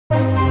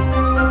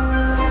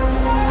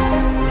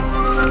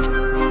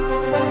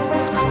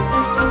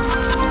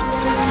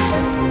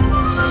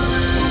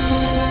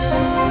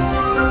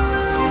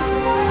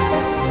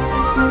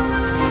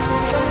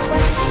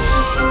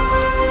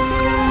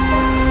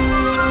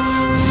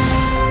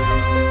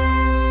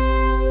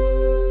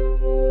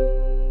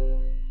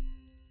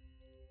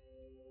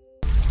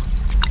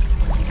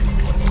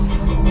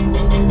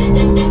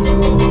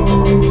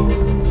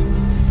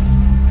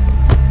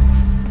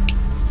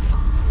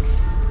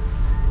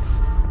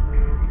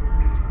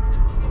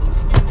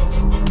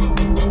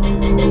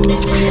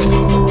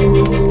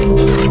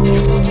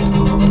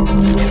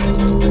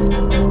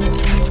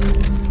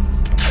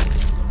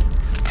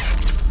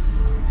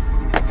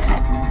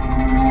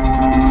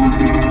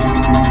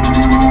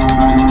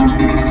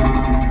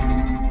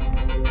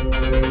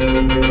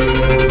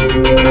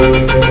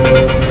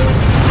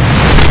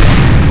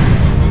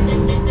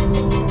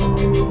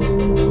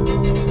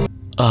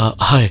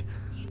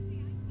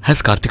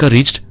Has Kartika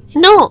reached?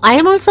 No, I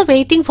am also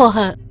waiting for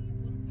her.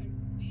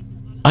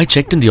 I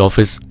checked in the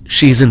office.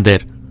 She isn't there.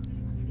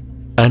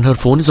 And her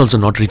phone is also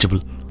not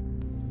reachable.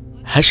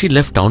 Has she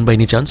left town by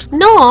any chance?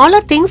 No, all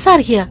her things are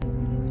here.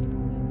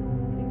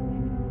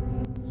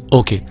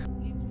 Okay.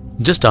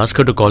 Just ask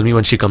her to call me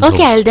when she comes home.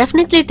 Okay, I'll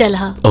definitely tell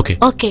her. Okay.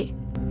 Okay.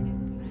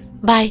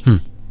 Bye.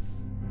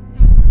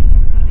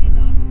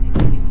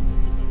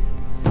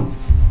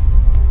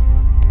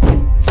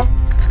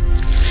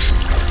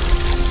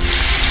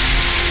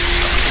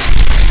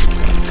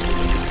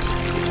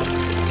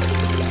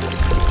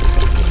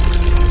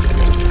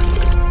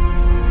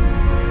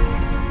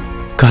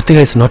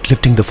 Kartika is not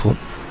lifting the phone.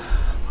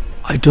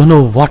 I don't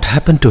know what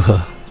happened to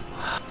her.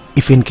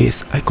 If in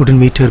case I couldn't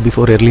meet her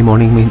before early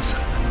morning means,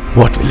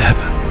 what will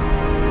happen?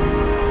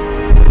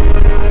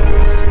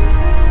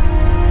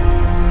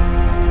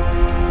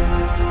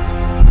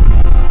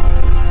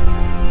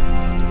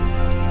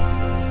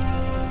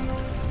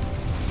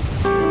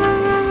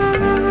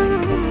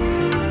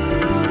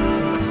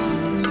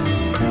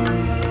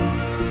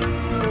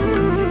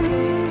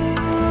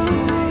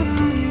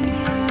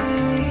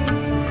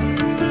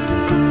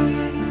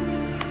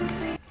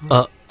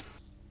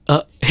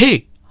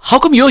 Hey, how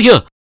come you're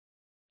here?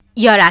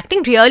 You're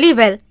acting really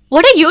well.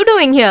 What are you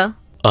doing here?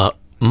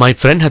 My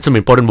friend had some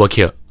important work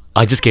here.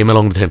 I just came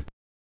along with him.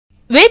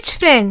 Which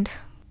friend?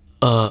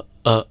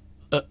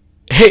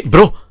 Hey,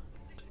 bro.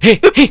 Hey,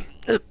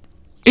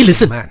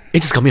 listen. Man. Hey,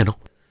 just come here now.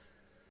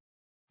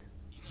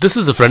 This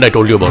is the friend I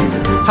told you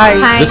about.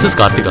 Hi. This is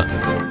Kartika.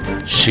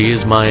 She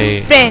is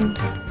my... Friend.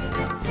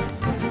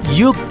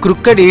 You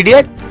crooked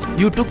idiot!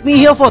 You took me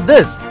here for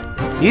this.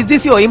 Is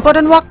this your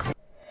important work?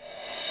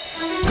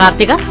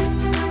 Kartika?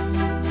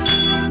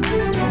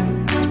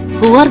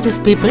 Who are these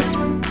people?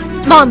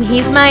 Mom,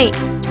 he's my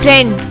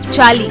friend,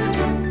 Charlie.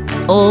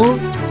 Oh,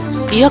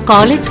 your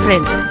college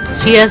friend.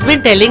 She has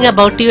been telling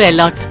about you a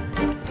lot.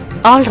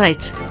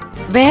 Alright.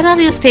 Where are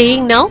you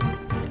staying now?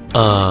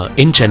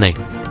 In Chennai.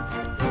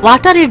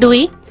 What are you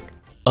doing?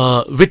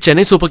 With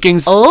Chennai Super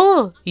Kings.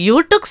 Oh,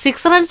 you took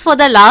 6 runs for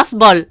the last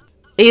ball,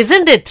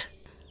 isn't it?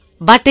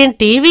 But in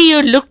TV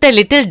you looked a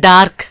little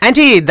dark.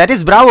 Auntie, that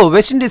is Bravo,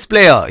 West Indies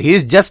player. He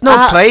is just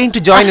now trying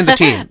to join in the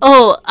team.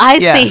 Oh, I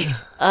Yeah. see.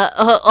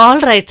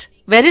 Alright.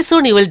 Very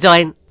soon you will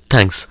join.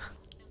 Thanks.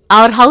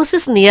 Our house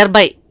is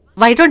nearby.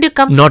 Why don't you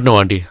come? Not now,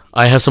 auntie.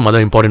 I have some other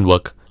important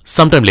work.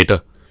 Sometime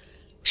later.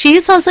 She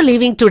is also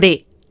leaving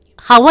today.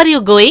 How are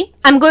you going?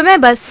 I'm going by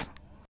bus.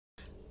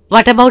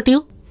 What about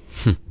you?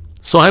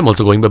 So I'm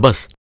also going by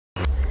bus.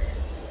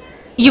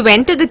 You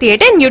went to the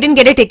theatre and you didn't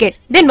get a ticket.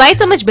 Then why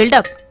so much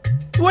build-up?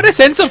 What a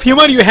sense of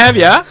humor you have,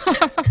 yeah?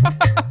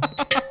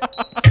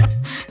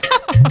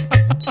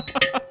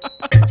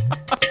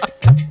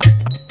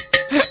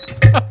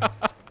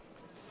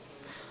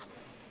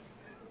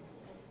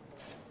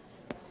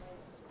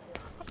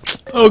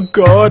 Oh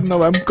God,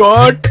 now I'm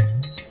caught.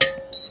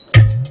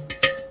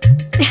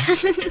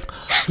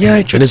 Yeah,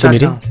 it should When is the start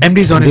meeting? now.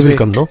 MD's on They his will way.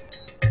 come, no?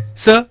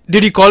 Sir,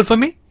 did you call for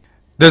me?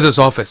 There's his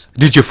office.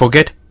 Did you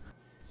forget?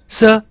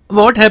 Sir,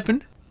 what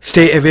happened?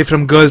 Stay away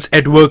from girls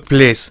at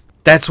workplace.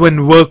 That's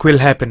when work will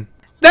happen.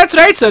 That's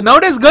right, sir.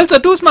 Nowadays girls are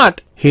too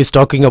smart. He is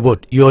talking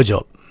about your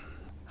job.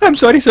 I'm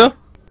sorry, sir.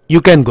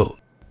 You can go.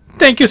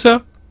 Thank you,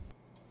 sir.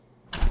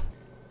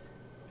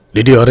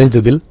 Did you arrange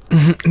the bill?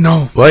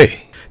 No.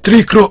 Why?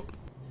 3 crore.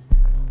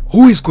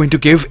 Who is going to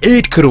give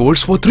 8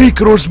 crores for 3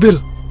 crores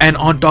bill? And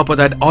on top of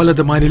that, all of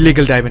them are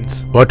illegal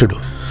diamonds. What to do?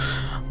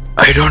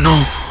 I don't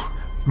know.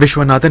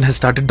 Vishwanathan has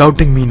started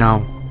doubting me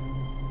now.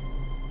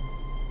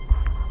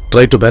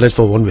 Try to balance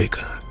for 1 week.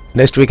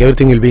 Next week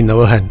everything will be in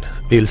our hand.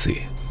 We'll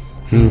see.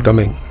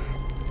 Coming.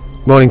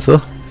 Morning, sir.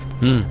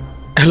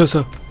 Hello,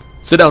 sir.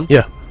 Sit down.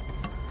 Yeah.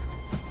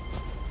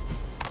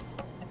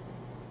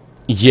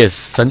 Yes,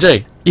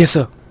 Sanjay. Yes,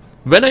 sir.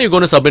 When are you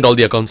going to submit all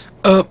the accounts?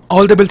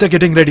 All the bills are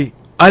getting ready.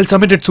 I'll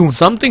submit it soon.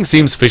 Something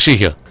seems fishy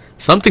here.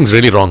 Something's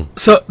really wrong.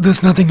 Sir,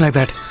 there's nothing like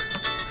that.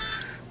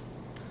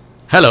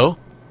 Hello?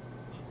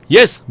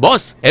 Yes,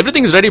 boss.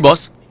 Everything is ready,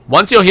 boss.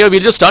 Once you're here, we'll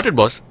just start it,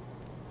 boss.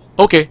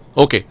 Okay.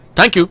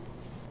 Thank you.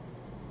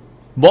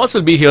 Boss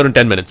will be here in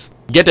 10 minutes.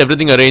 Get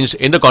everything arranged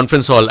in the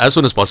conference hall as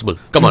soon as possible.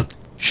 Come on.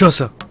 Sure,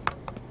 sir.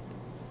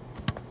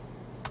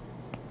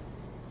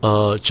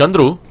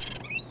 Chandru,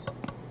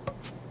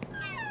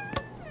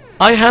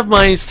 I have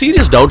my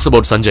serious doubts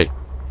about Sanjay.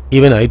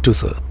 Even I too,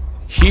 sir.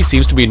 He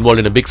seems to be involved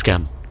in a big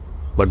scam.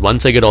 But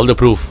once I get all the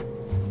proof...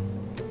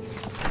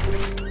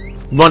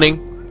 Morning.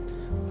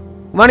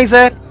 Morning,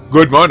 sir.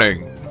 Good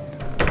morning.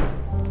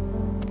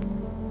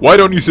 Why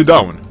don't you sit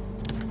down?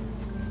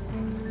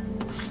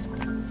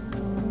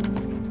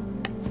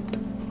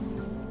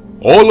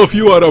 All of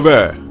you are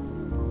aware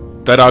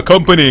that our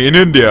company in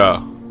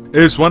India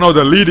is one of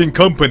the leading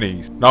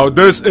companies. Now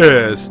this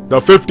is the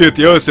 50th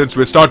year since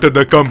we started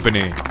the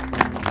company.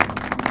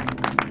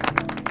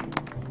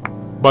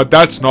 But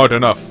that's not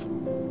enough.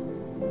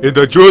 In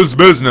the jewels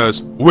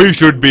business, we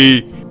should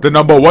be the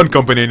 #1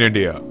 company in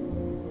India.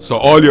 So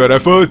all your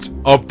efforts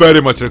are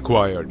very much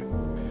required.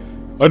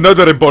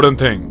 Another important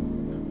thing,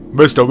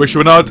 Mr.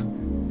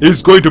 Vishwanath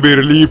is going to be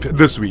relieved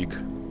this week.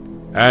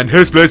 And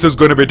his place is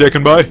going to be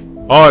taken by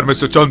our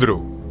Mr. Chandru.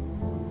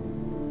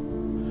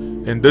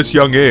 In this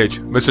young age,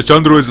 Mr.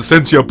 Chandru is a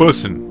sincere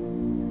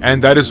person.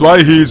 And that is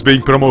why he is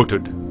being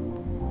promoted.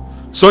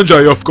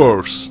 Sanjay, of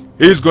course,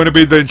 is going to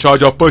be in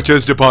charge of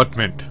purchase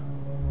department.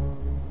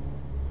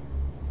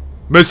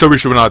 Mr.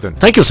 Vishwanathan.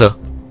 Thank you, sir.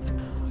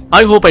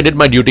 I hope I did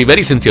my duty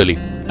very sincerely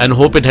and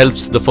hope it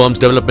helps the firm's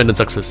development and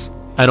success.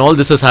 And all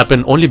this has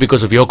happened only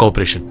because of your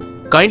cooperation.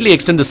 Kindly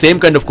extend the same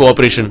kind of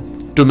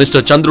cooperation to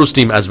Mr. Chandru's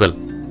team as well.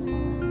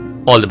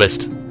 All the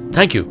best.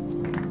 Thank you.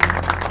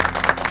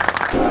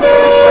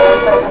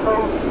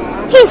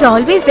 He's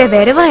always there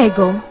wherever I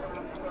go.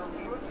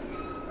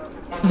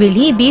 Will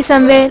he be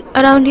somewhere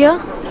around here?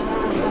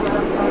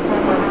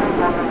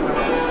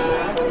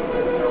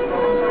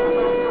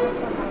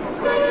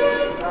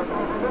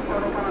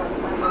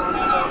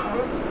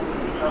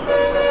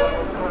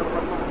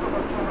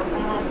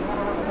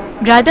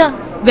 Brother,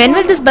 when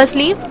will this bus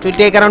leave? It will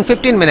take around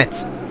 15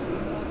 minutes.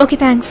 Okay,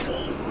 thanks.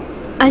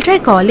 I'll try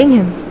calling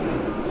him.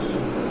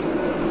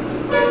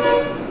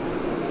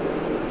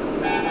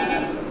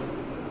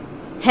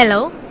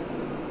 Hello?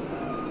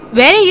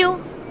 Where are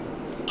you?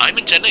 I'm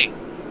in Chennai.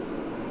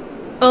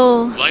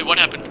 Oh, Why? What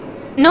happened?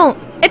 no,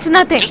 it's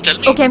nothing. Just tell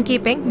me. Okay, I'm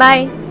keeping.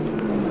 Bye.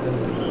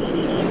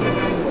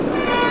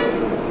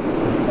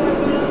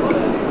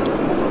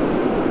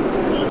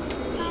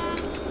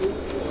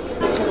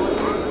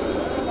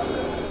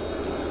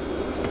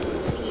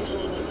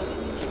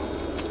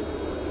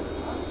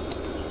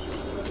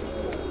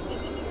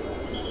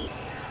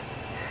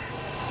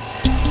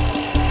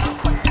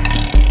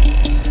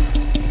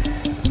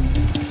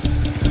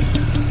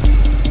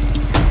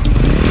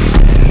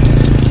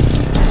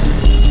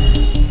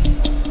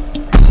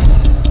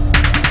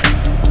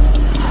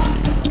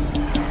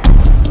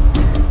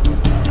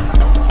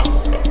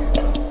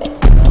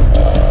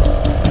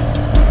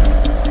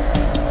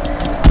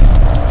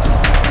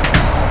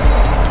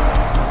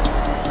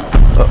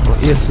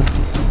 Yes, sir.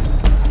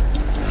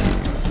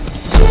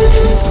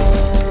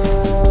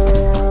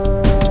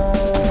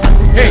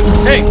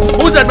 Hey,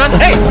 who's that man?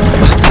 Hey!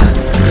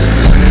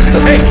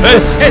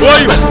 Hey, Who are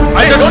you? man.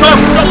 I said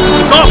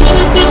stop!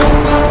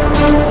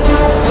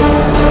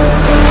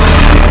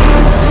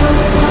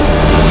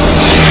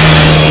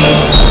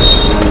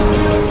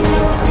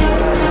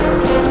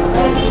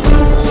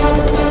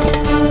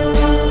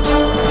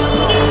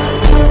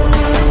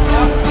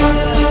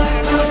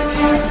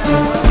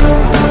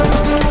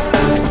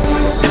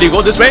 Did you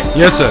go this way?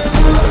 Yes,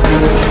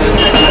 sir.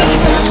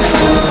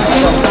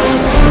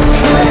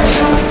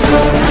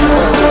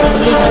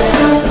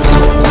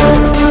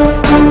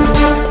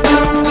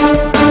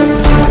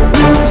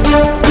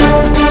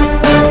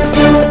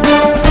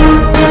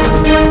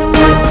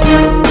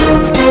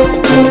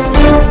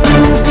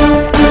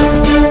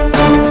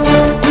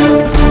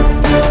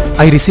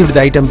 I received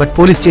the item, but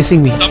police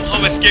chasing me.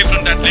 Somehow escape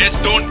from that place.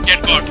 Don't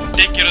get caught.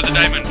 Take care of the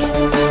diamond.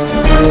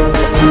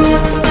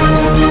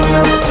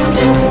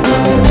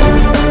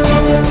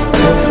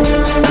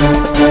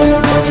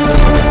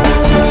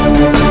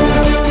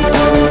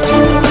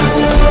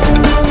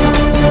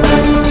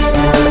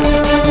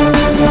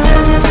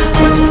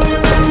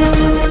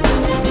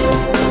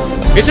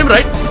 It's him,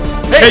 right?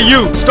 Hey,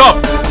 you!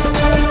 Stop!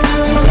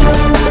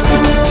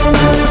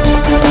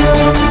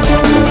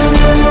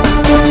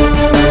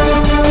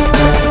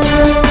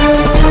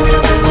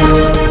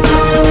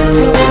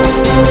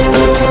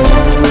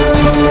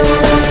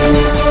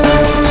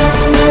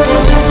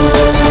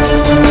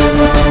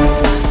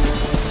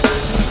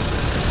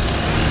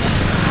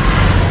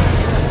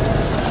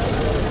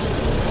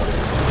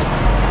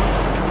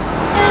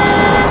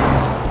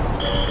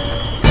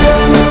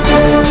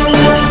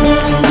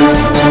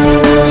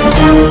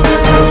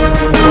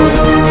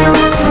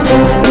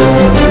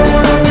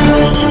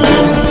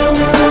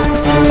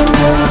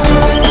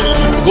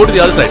 Go to the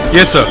other side.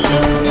 Yes, sir.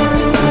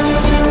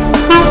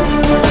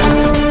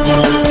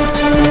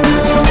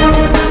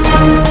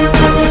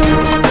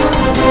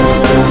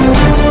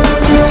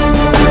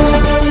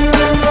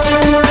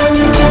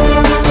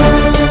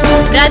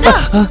 Brother,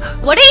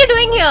 what are you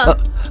doing here?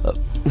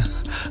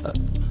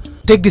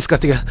 Take this,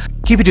 Kartika.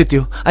 Keep it with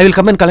you. I will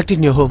come and collect it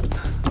in your home.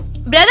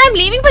 Brother, I'm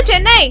leaving for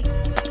Chennai.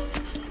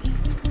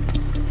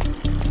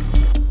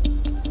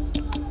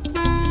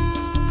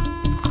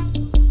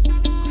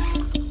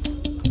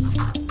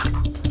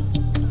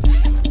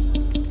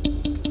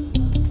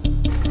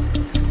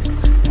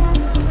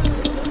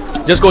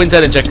 Just go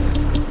inside and check.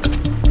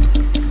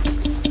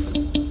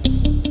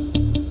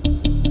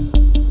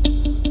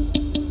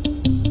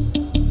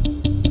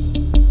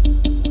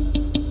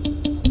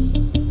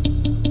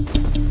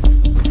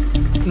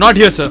 Not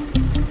here, sir.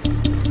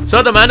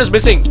 Sir, the man is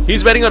missing.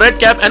 He's wearing a red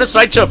cap and a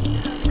striped shirt.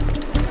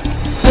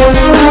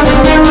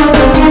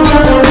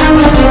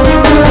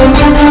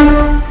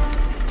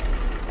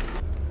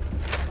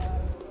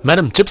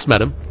 Madam, chips,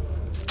 madam.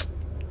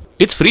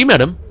 It's free,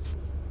 madam.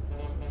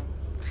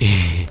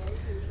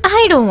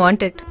 I don't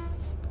want it.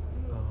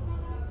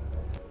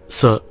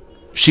 Sir,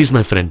 she's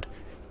my friend.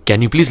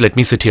 Can you please let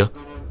me sit here?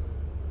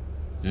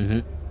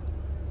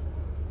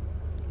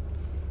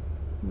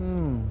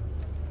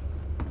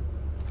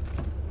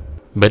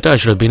 Better I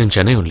should have been in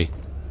Chennai only.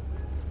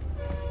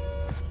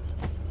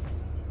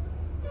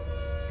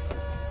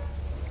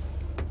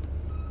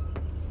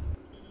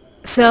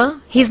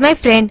 Sir, he's my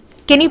friend.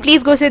 Can you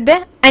please go sit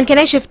there? And can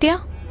I shift here?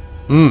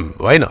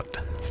 Why not?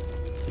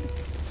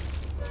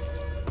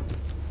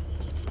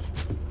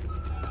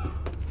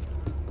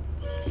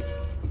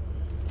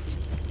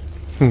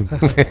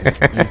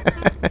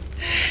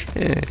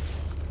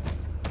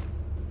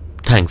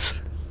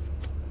 Thanks.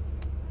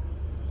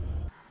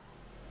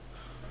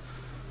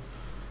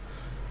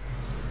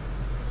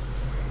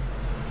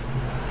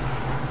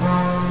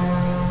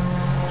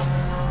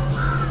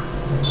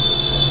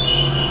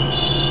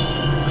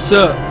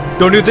 Sir,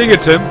 don't you think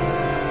it's him?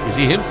 Is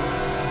he him?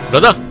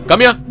 Brother,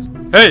 come here.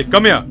 Hey,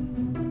 come here.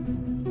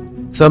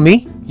 Sir,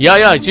 me?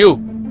 Yeah, it's you.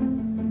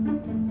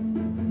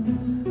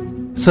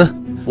 Sir,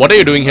 What are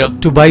you doing here?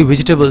 to buy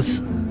vegetables.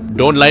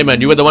 Don't lie, man.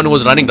 You were the one who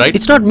was running, right?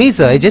 It's not me,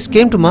 sir. I just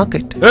came to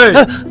market. Hey,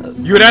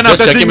 you ran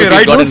Just after check seeing him me, if he's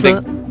right? got No, anything.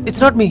 sir. It's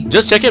not me.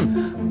 Just check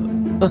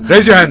him.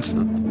 Raise your hands.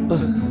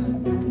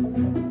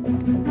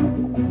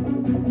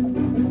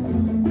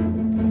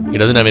 He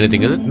doesn't have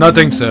anything, is it?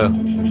 Nothing, sir.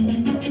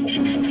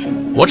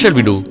 What shall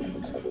we do?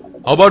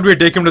 How about we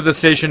take him to the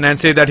station and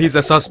say that he's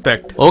a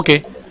suspect?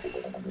 Okay.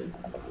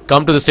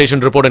 Come to the station,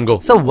 report and go.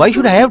 Sir, why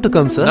should I have to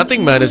come, sir?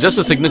 Nothing, man. It's just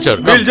a signature.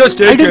 Come. We'll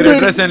just I take didn't your do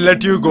address and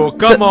let you go.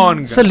 Come Sir-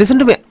 on. Sir, listen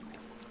to me.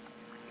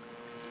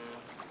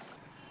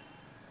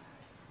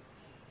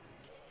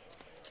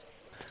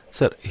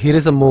 Sir, here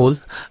is a mole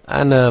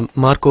and a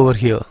mark over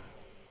here.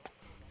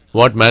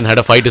 What, man? Had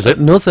a fight, is it?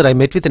 No, sir, I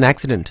met with an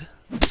accident.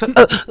 Sir,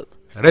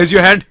 Raise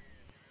your hand.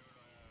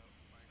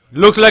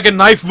 Looks like a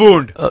knife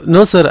wound.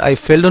 no, sir, I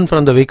fell down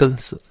from the vehicle.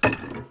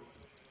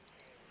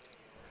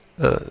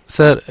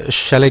 Sir,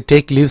 shall I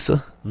take leave,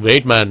 sir?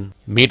 Wait, man.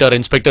 Meet our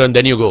inspector and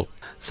then you go.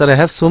 Sir, I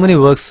have so many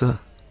works, sir.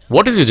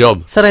 What is your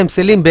job? Sir, I am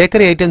selling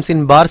bakery items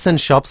in bars and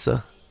shops,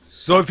 sir.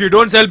 So if you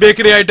don't sell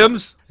bakery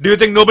items, do you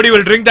think nobody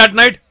will drink that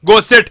night?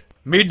 Go sit,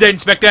 meet the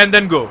inspector and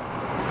then go.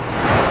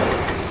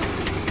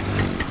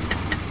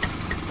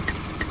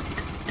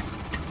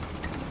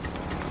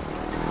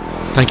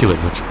 Thank you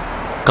very much.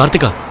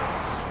 Kartika,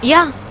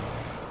 Yeah.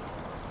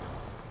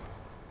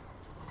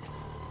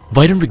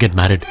 why don't we get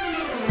married?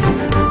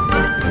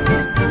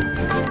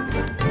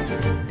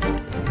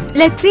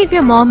 Let's see if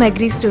your mom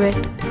agrees to it.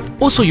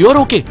 Oh, so you're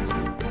okay.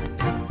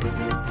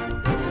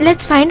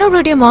 Let's find out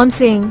what your mom's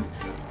saying.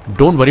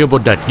 Don't worry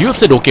about that. You have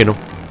said okay, no?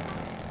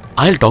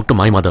 I'll talk to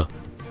my mother.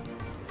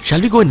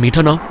 Shall we go and meet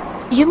her now?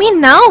 You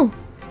mean now?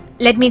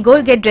 Let me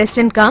go get dressed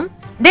and come.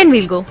 Then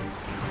we'll go.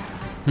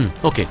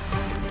 Okay.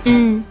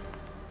 Mm.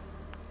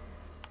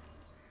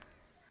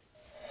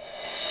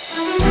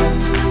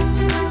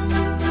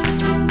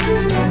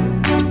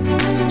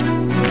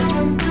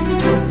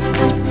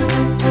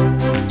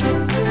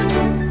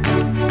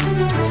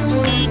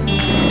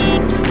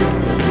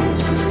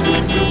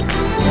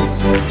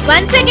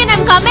 One second,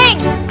 I'm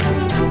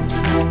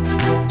coming.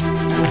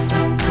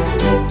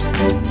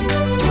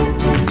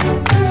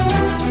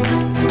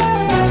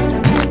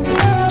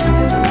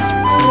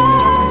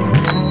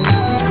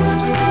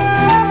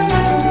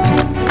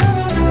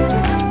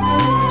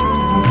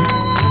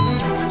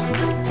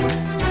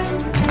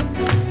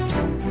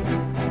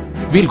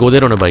 We'll go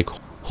there on a bike.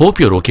 Hope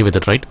you're okay with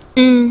it, right?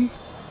 Mm.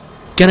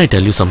 Can I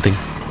tell you something?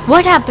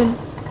 What happened?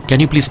 Can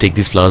you please take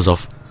these flowers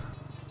off?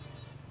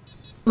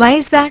 Why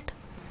is that?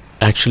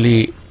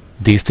 Actually,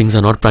 these things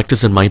are not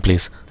practiced in my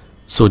place.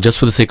 So just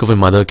for the sake of my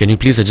mother, can you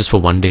please adjust for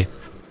one day?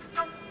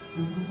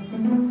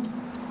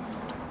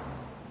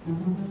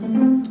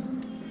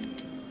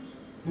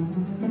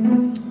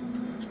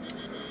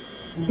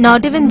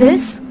 Not even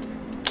this?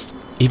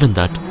 Even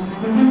that.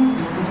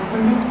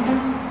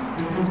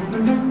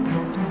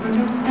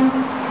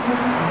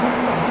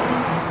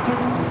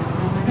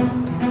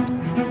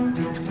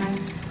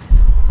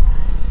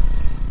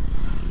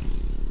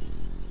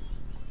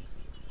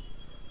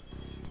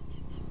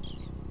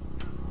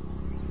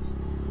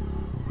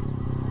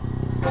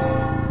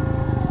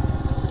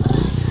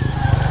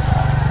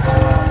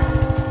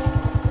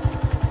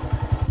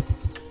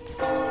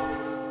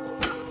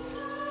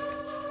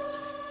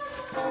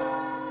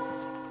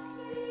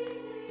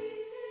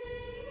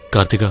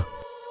 Kartika,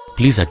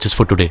 please adjust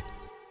for today.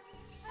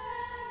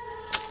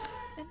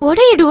 What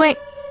are you doing?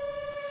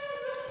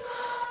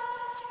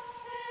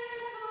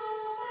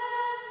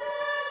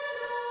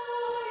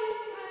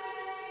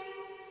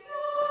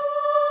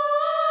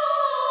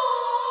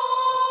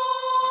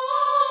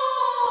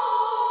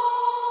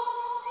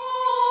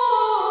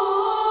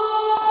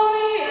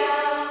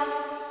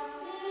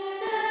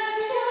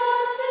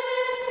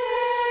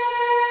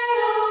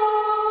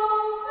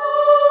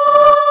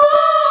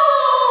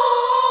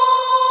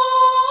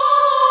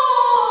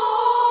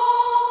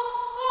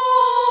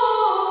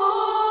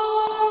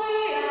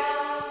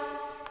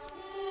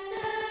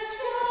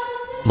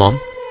 Mom?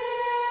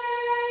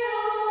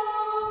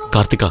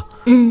 Kartika,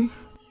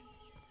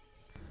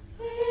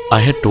 I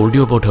had told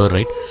you about her,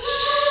 right?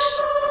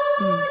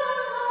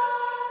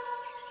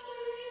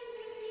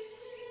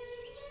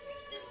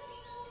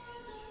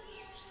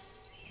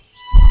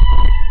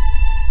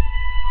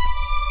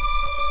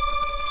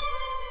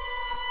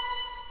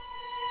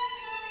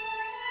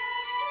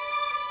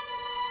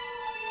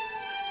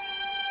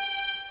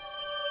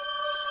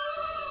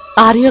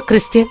 Are you a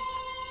Christian?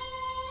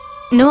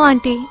 No,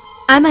 Auntie.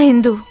 I'm a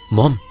Hindu.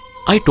 Mom,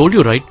 I told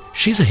you, right?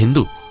 She's a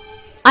Hindu.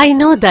 I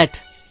know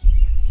that.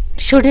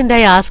 Shouldn't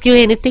I ask you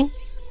anything?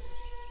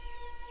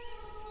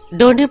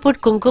 Don't you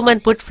put kumkum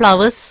and put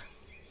flowers?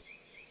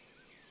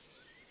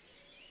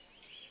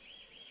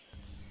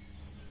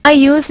 I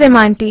use them,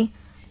 Auntie.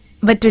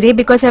 But today,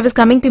 because I was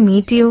coming to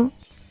meet you,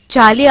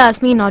 Charlie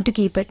asked me not to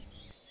keep it.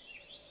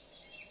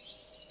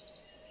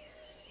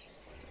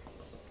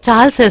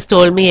 Charles has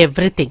told me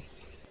everything.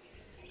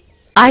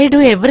 I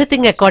do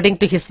everything according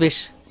to his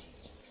wish.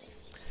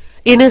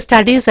 In his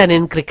studies and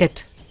in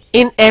cricket.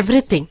 In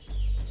everything.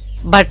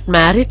 But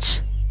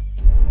marriage?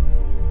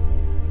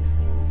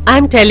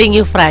 I'm telling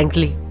you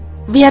frankly,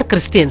 we are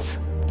Christians.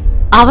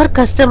 Our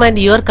custom and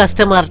your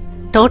custom are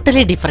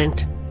totally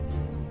different.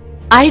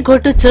 I go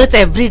to church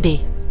every day.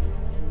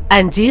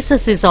 And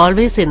Jesus is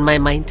always in my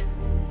mind.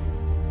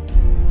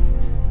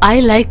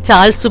 I like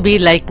Charles to be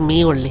like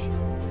me only.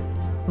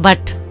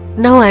 But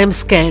now I am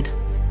scared.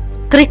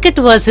 Cricket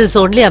was his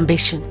only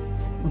ambition.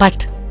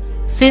 But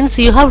since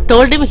you have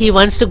told him he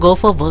wants to go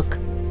for work,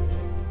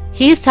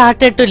 he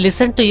started to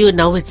listen to you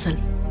now itself.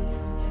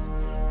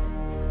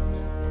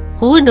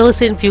 Who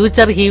knows in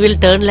future he will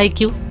turn like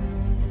you?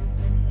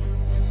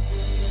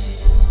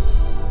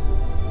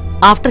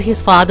 After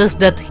his father's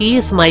death, he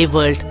is my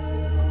world.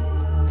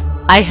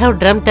 I have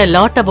dreamt a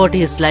lot about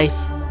his life.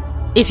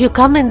 If you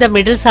come in the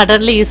middle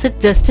suddenly, is it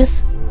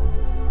justice?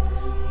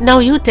 Now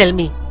you tell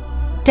me.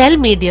 Tell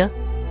me, dear.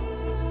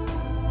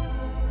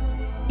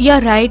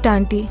 You're right,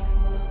 Auntie.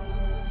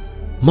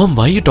 Mom,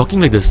 why are you talking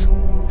like this?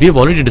 We have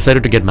already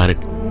decided to get married.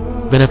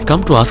 When I've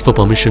come to ask for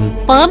permission...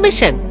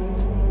 Permission?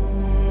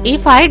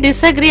 If I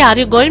disagree, are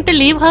you going to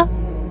leave her?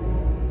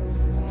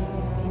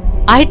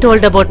 I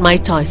told about my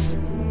choice.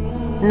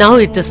 Now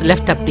it is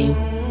left up to you.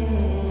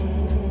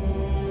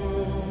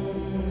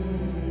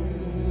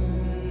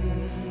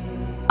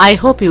 I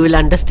hope you will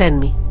understand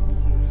me.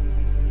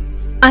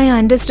 I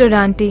understood,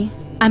 Auntie.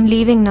 I'm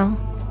leaving now.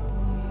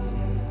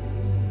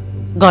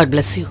 God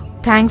bless you.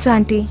 Thanks,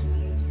 Auntie.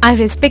 I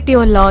respect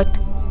you a lot.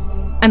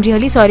 I'm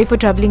really sorry for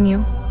troubling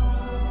you.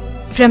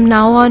 From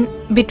now on,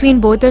 between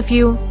both of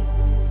you,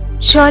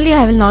 surely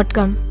I will not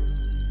come.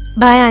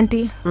 Bye,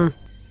 Auntie.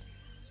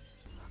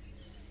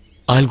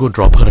 I'll go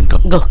drop her and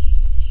come. Go.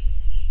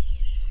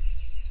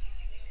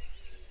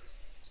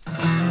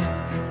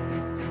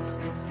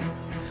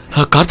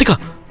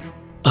 Kartika,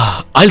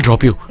 I'll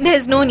drop you.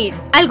 There's no need.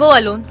 I'll go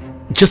alone.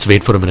 Just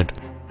wait for a minute.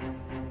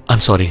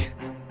 I'm sorry.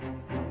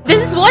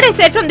 This is what I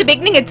said from the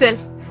beginning itself.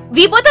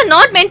 We both are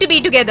not meant to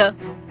be together.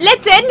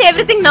 Let's end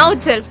everything now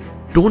itself.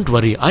 Don't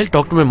worry, I'll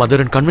talk to my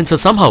mother and convince her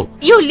somehow.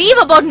 You leave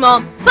about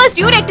mom. First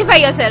you rectify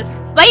yourself.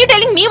 Why are you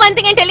telling me one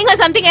thing and telling her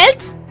something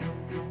else?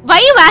 Why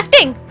are you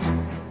acting?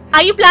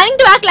 Are you planning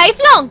to act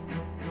lifelong?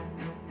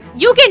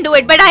 You can do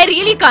it, but I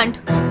really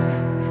can't.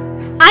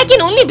 I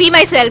can only be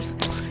myself.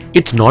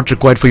 It's not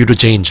required for you to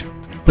change.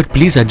 But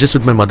please adjust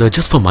with my mother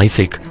just for my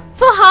sake.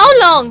 For how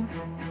long?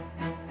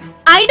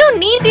 I don't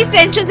need these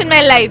tensions in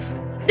my life.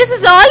 This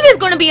is always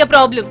going to be a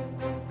problem.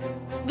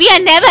 We are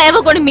never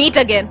ever going to meet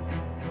again.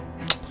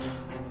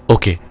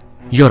 Okay,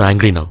 you're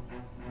angry now.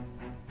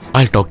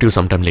 I'll talk to you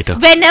sometime later.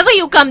 Whenever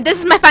you come, this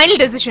is my final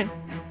decision.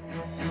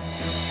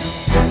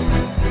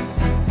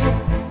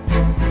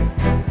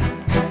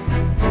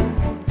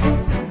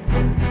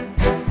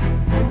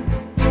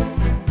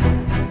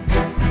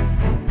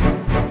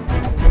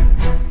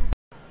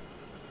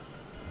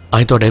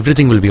 I thought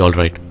everything will be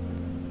alright.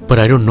 But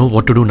I don't know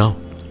what to do now.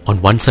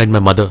 On one side my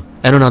mother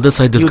and on the other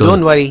side this You girl.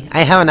 don't worry,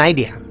 I have an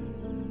idea.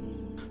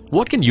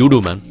 What can you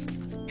do, man?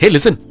 Hey,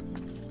 listen.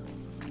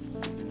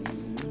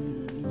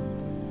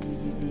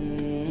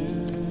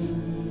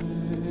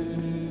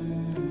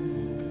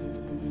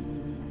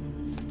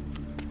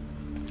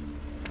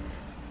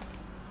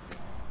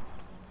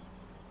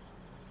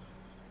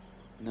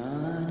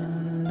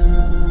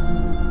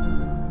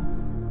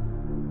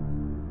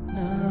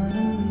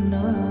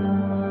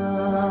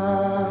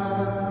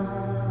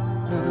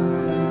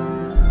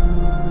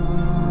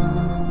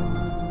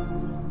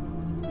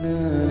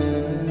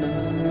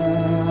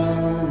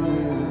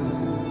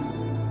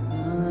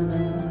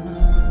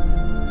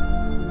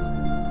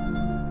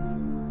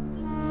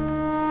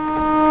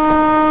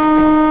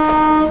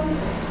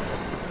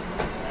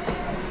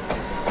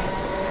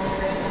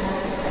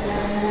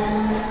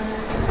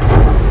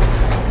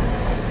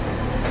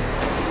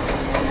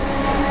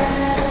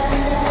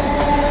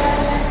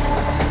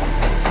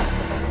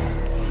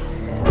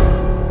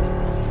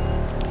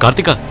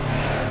 Kartika!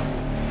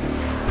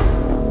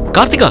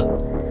 Kartika!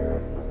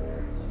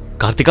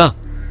 Kartika!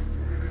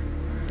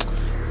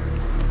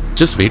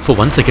 Just wait for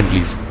 1 second,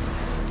 please.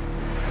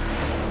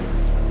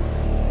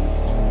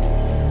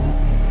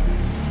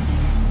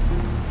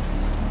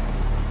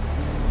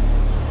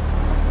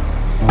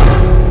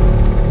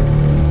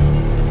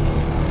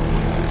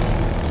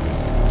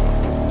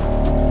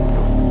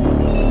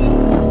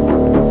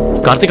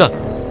 Kartika,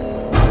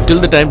 till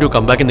the time to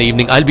come back in the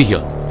evening, I'll be here.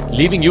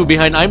 Leaving you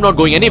behind, I'm not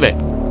going anywhere.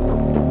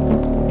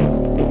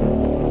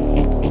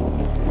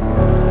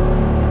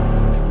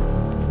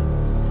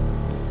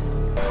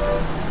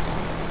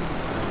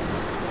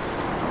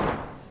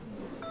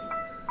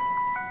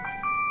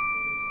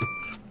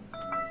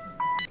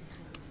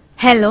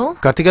 Hello?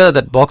 Kartika,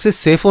 that box is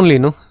safe only,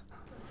 no?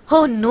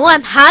 Oh no,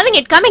 I'm having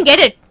it. Come and get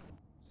it.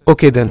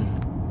 Okay then.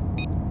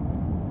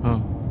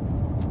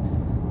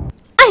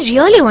 I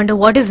really wonder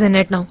what is in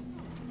it now.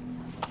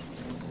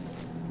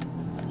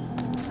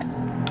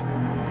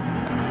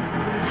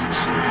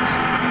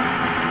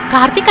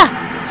 Kartika,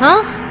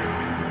 Huh?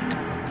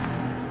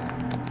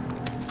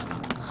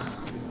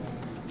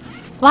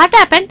 what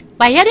happened?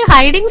 Why are you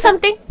hiding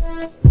something?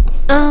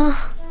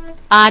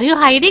 Are you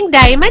hiding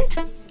diamond?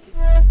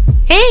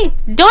 Hey,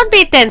 don't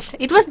be tense.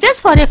 It was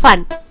just for a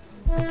fun.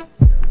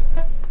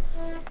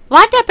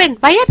 What happened?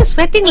 Why are you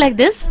sweating like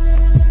this?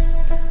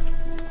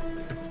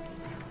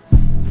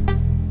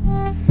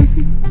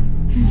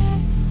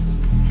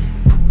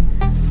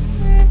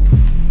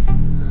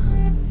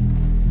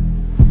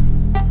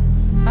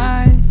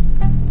 Hi.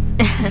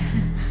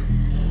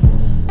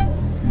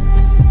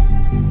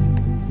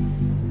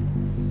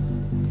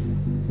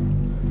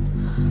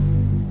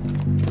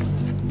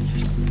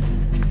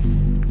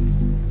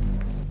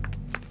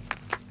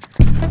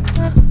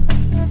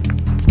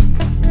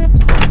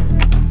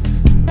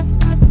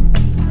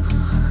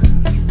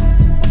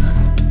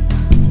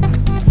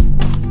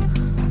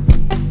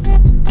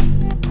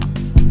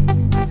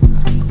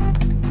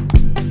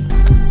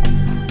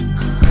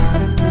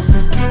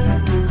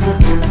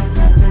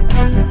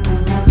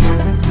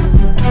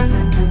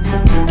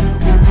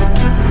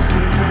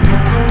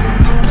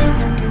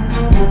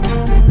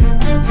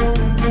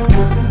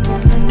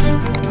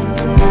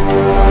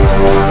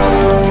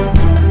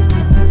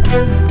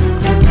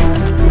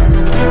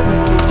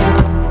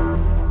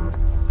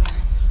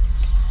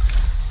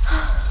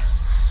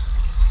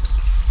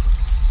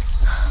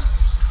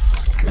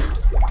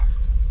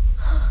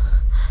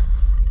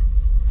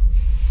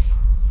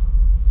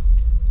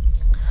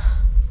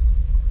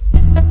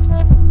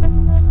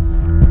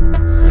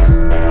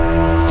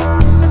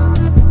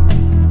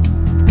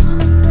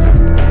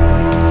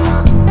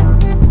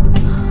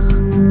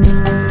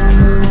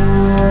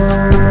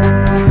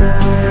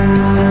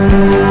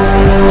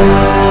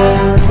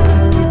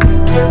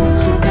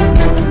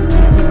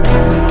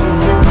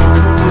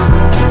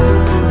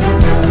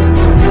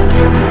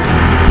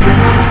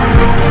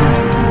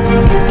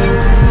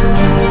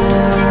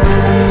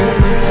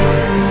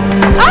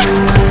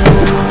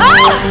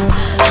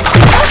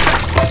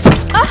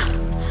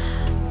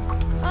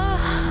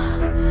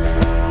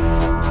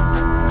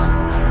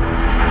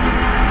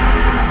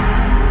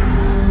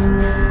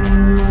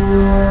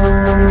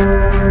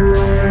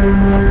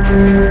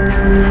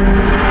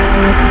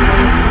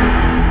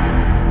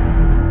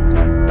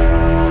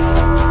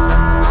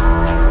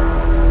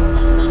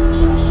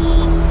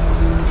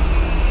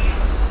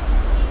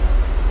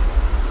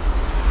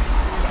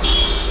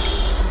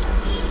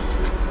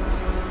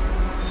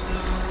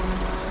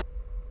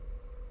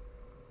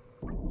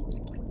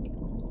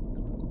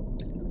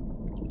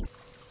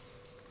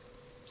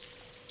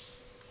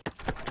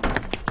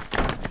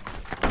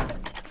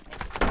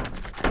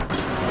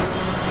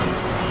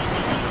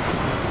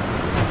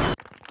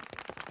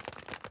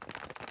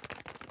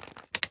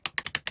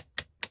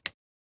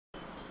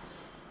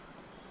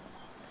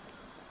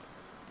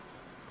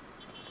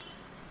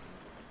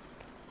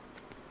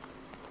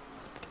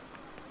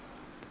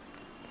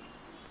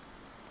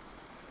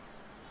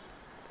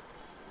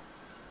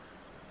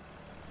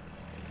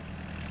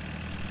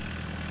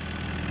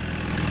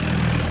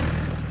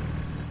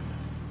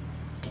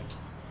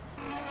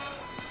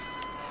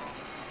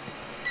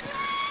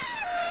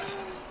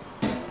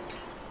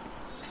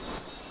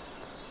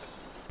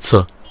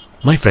 Sir,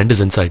 my friend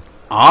is inside.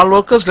 All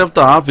workers left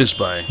the office,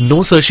 boy.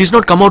 No, sir, she's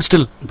not come out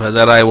still.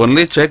 Brother, I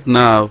only checked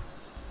now.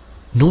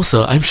 No,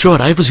 sir, I'm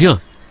sure I was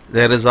here.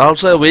 There is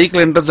also a vehicle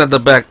entrance at the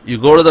back. You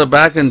go to the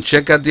back and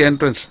check at the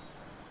entrance.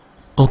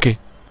 Okay.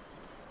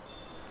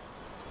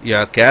 You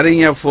are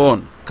carrying a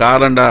phone.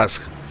 Call and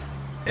ask.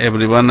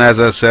 Everyone has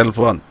a cell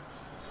phone.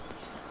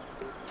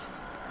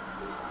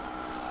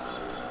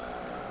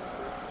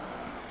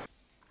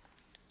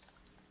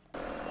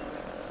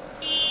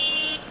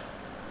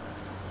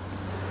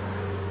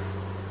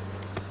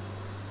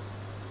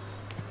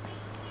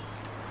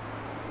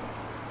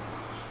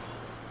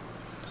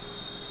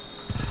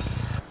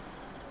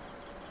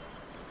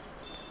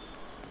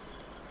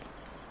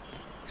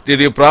 Did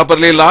you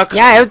properly lock?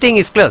 Yeah, everything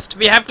is closed.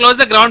 We have closed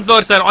the ground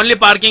floor, sir. Only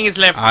parking is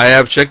left. I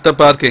have checked the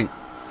parking.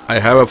 I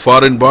have a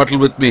foreign bottle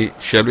with me.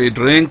 Shall we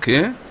drink?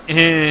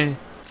 Eh?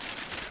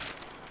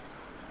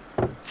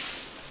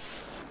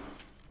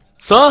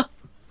 Sir?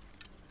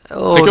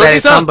 Oh, Security, there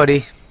is sir.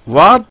 somebody.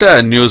 What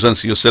a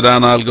nuisance. You sit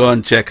down, I'll go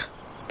and check.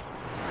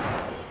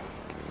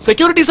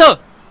 Security, sir!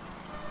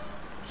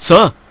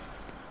 Sir?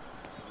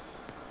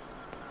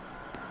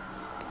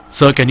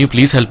 Sir, can you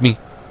please help me?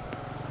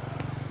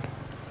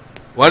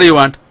 What do you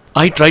want?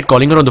 I tried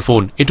calling her on the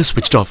phone. It is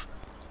switched off.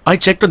 I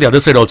checked on the other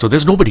side also.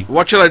 There's nobody.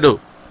 What shall I do?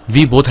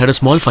 We both had a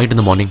small fight in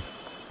the morning.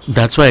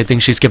 That's why I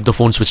think she's kept the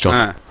phone switched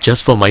off.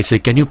 Just for my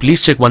sake, can you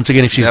please check once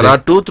again if she's there? There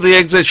are 2-3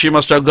 exits. She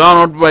must have gone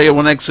out by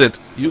one exit.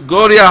 You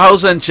go to your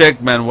house and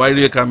check, man. Why do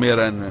you come here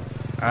and...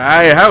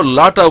 I have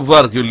lot of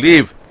work. You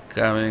leave.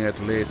 Coming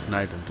at late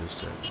night and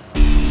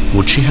disturb.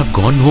 Would she have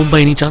gone home by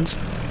any chance?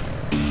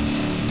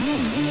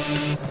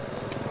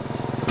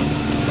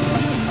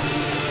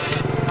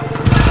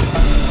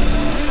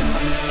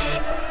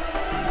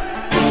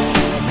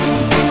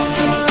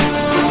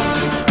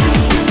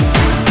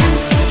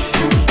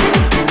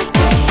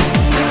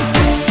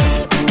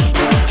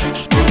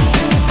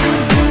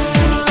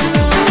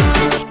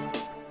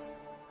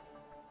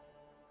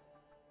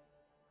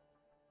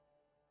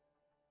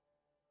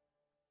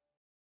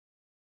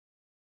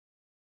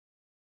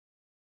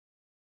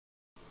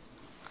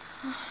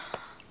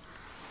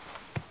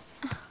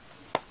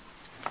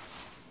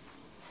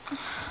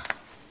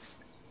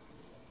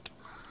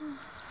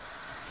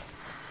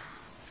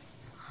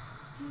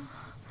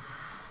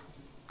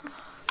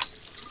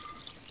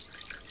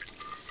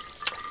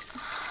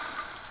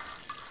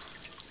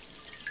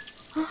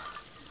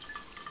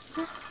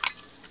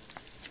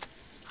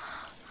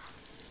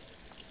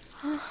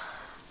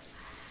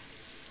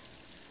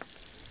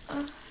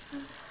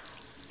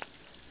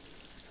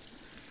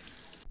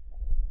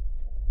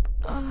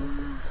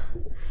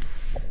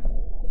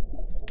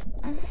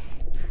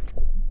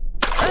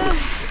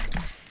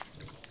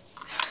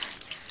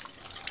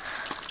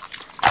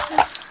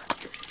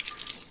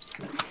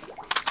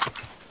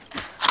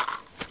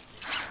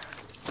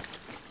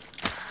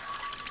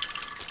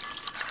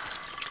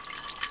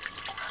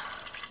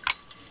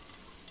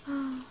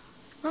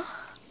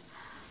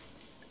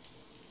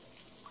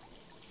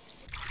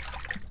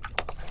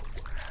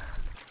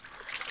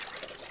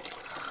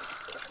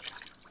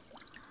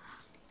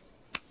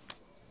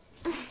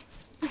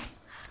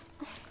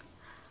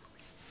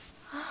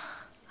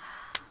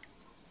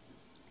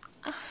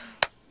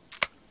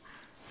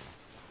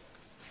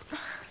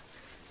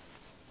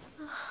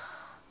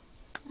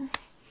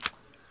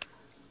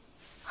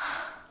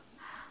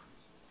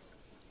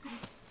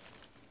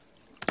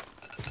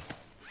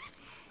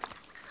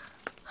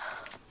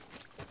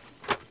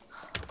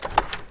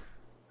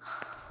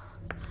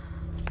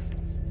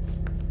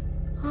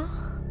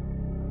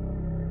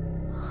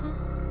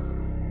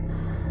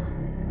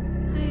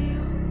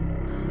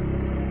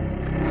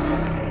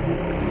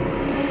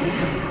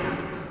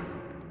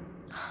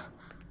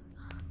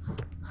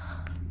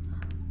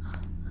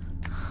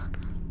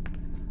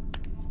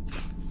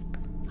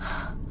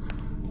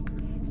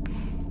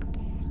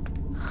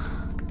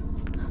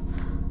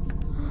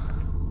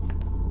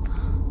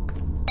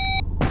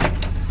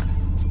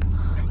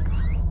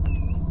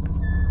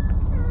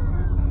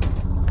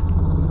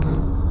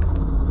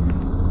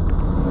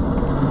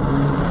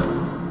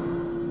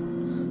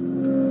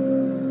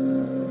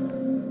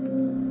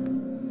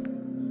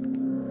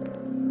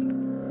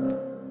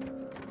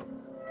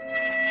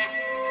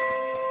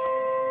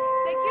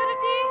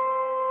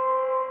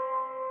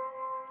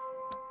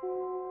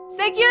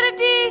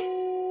 Security!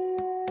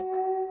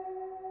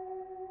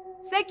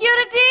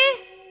 Security!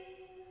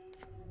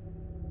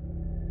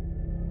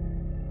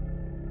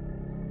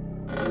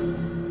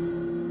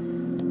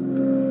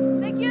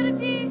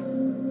 Security!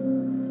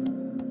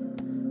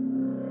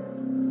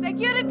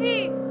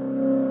 Security!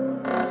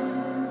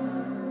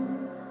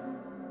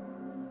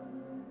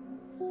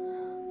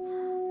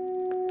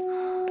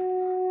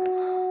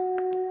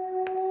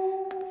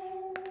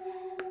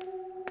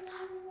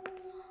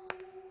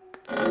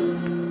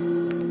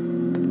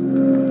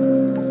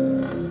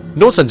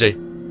 No, Sanjay.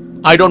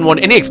 I don't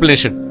want any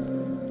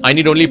explanation. I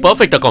need only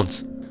perfect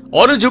accounts.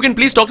 Or else you can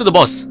please talk to the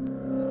boss.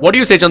 What do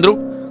you say, Chandru?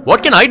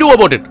 What can I do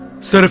about it?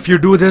 Sir, if you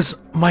do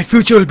this, my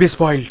future will be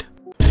spoiled.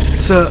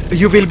 Sir,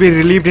 you will be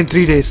relieved in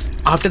 3 days.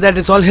 After that,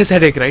 it's all his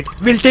headache, right?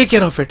 We'll take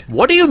care of it.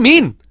 What do you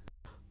mean?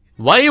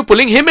 Why are you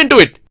pulling him into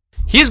it?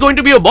 He's going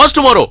to be your boss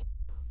tomorrow.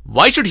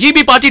 Why should he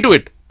be party to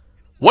it?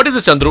 What is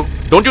this, Chandru?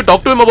 Don't you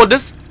talk to him about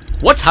this?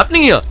 What's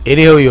happening here?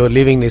 Anyhow, you're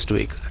leaving next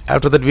week.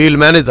 After that, we will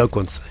manage the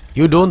accounts.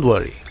 You don't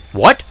worry.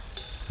 What?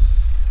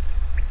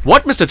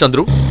 What, Mr.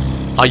 Chandru?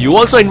 Are you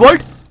also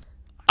involved?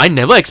 I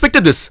never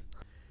expected this.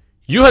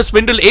 You have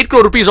swindled 8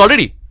 crore rupees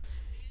already.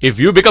 If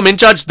you become in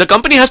charge, the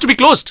company has to be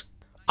closed.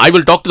 I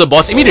will talk to the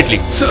boss immediately.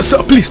 Sir,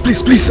 please,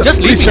 sir. Just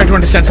leave please me. try to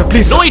understand, sir.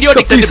 Please, No sir.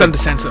 idiotic Sir, please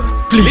sentiments. understand,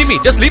 sir. Please. Leave me.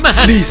 Just leave my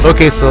hand. Please.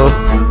 Okay, sir.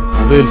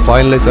 We'll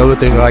finalize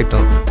everything right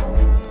now.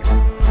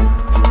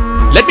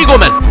 Let me go,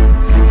 man.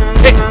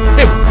 Hey,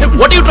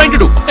 what are you trying to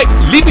do? Hey,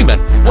 leave me, man.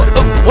 What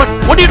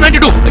are you trying to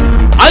do?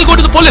 I'll go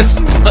to the police.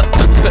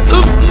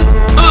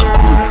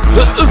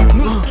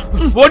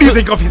 What do you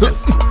think of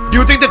yourself? Do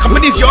you think the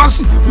company is yours?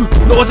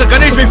 There was a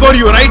Ganesh before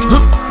you, right?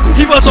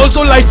 He was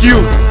also like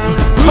you.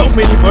 How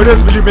many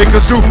murders will you make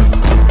us do?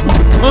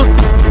 Huh?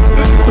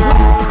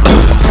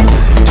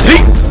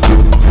 Hey!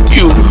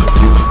 You!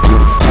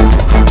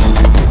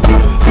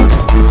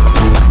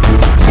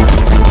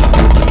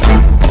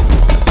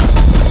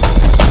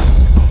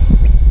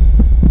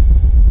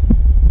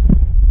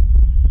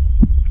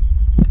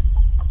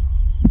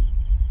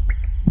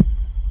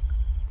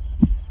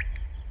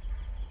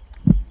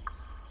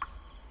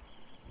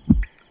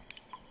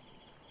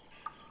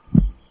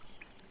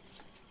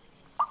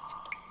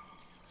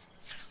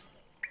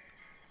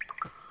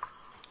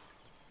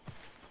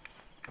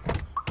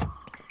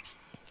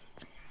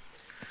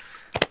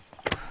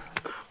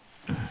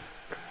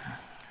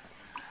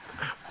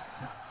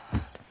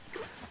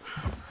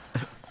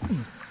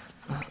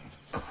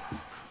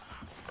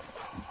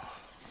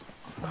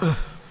 How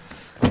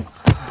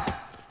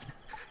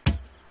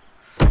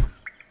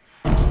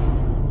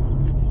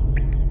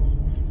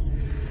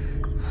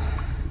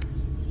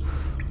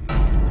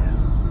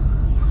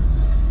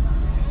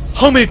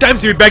many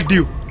times we begged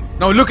you?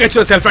 Now look at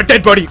yourself, a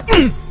dead body.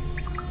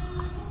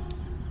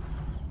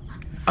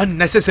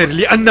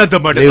 Unnecessarily another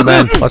murder. Hey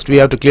man, first we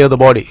have to clear the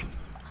body.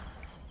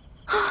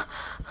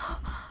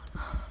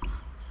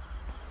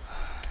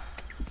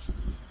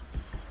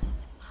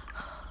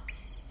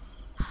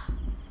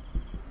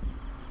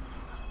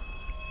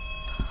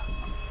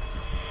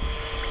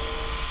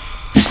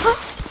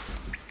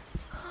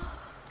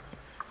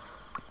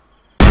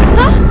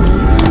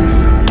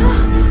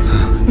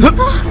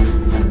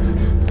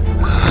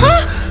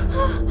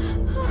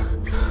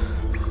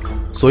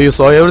 So you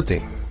saw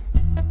everything?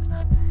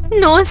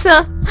 No,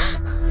 sir.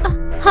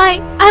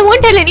 I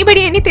won't tell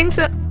anybody anything,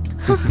 sir.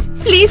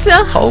 Please,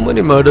 sir. How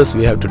many murders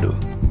we have to do?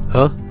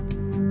 Huh?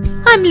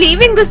 I'm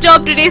leaving this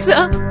job today,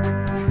 sir.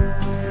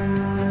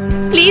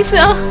 Please,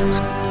 sir.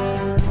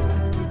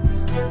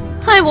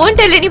 I won't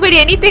tell anybody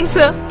anything,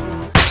 sir.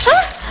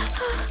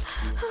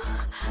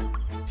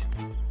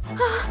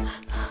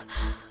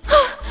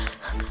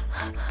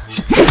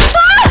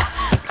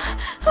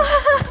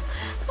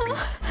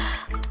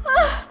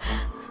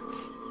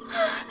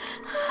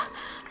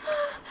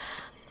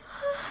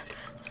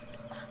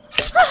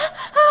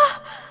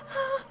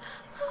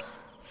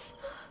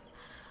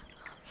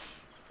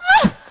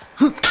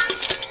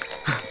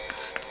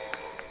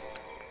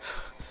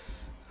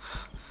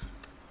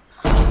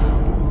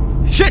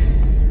 Shit!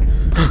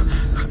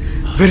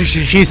 Where is she?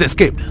 She's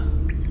escaped.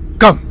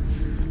 Come.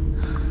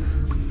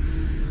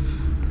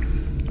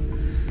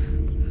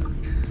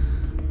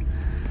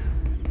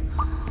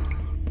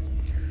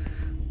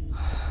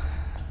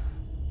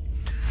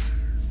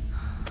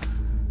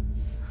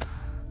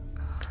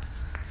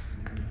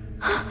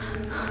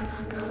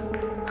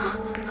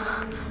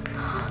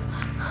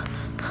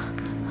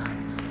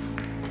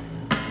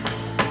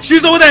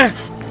 She's over there!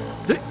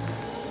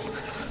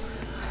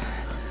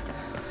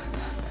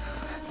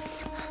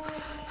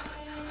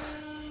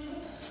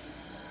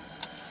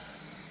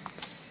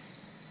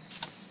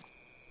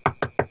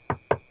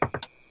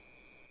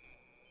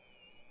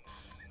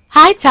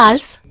 Hi,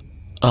 Charles.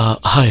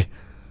 Hi.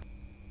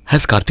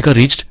 Has Kartika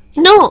reached?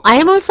 No, I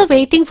am also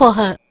waiting for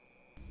her.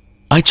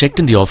 I checked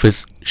in the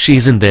office. She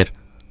isn't there.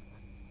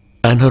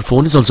 And her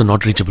phone is also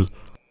not reachable.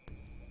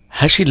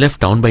 Has she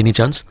left town by any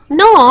chance?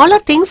 No, all her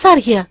things are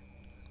here.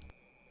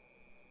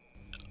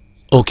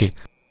 Okay.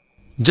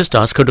 Just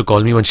ask her to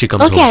call me when she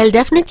comes Okay, home. I'll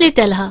definitely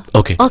tell her.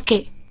 Okay.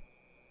 Okay.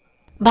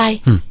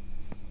 Bye.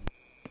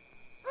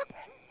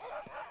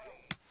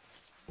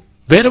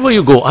 Wherever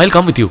you go, I'll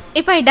come with you.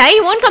 If I die,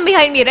 you won't come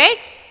behind me, right?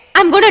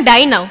 I'm gonna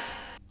die now.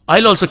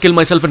 I'll also kill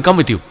myself and come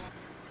with you.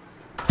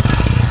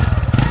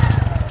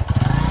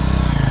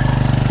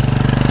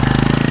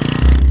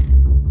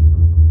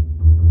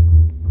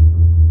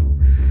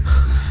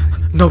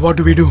 Now what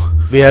do we do?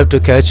 We have to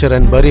catch her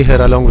and bury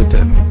her along with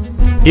them.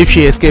 If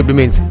she escaped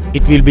means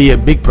it will be a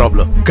big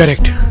problem.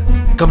 Correct.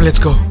 Come, let's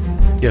go.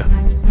 Yeah.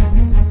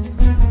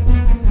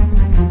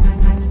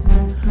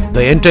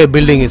 The entire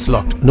building is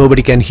locked.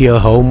 Nobody can hear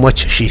how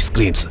much she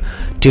screams.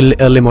 Till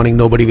early morning,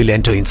 nobody will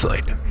enter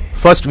inside.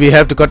 First, we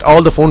have to cut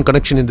all the phone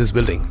connection in this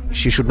building.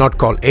 She should not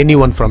call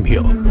anyone from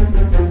here.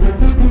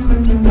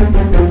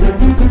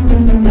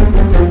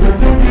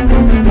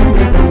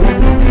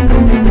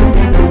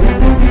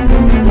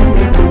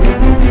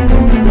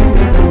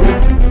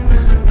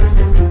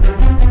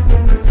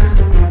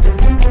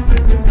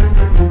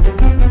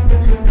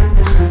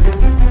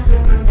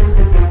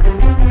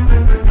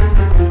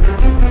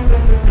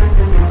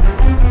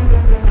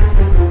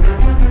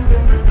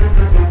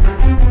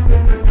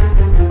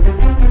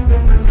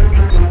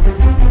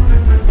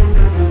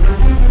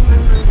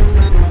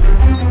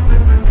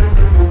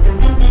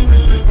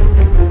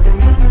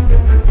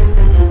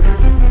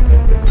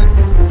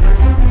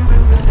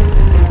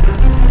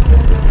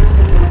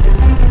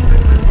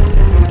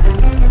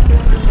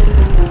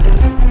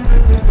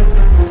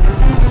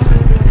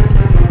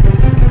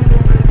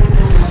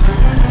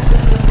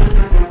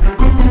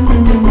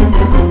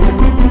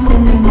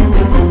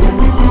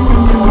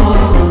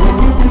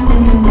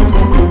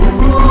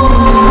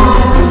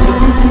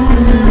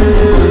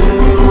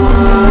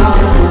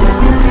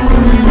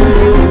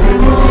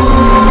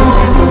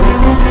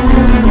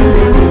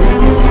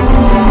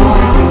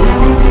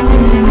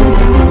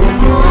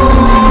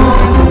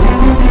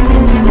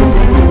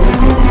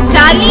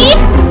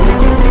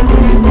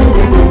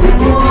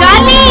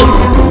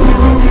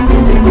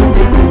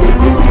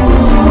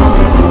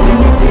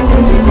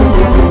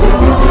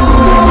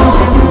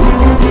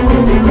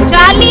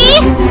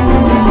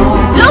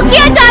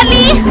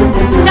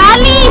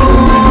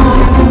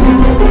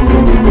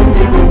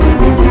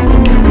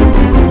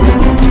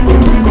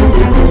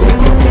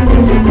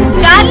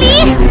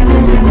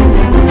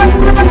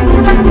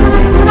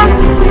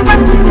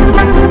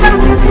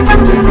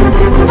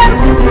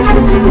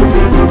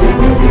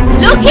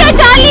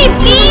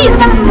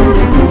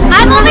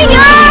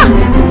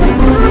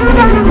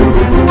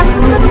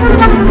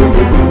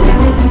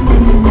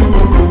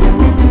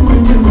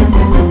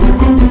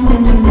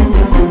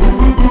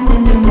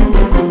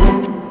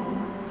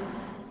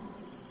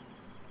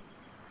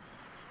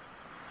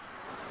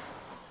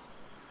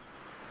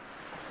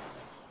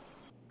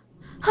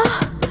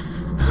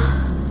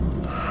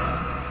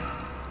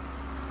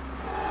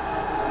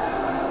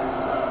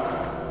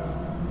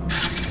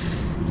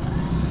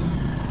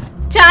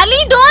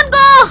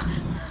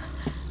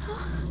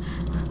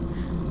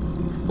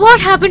 What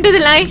happened to the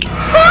light?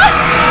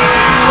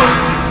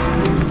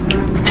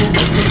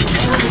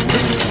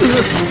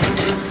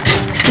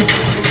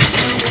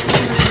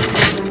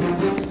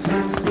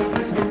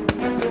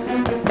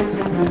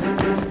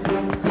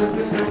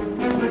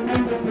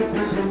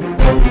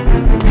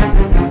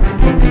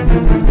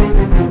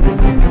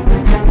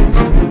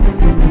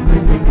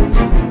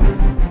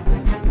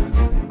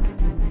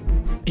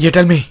 You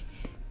tell me.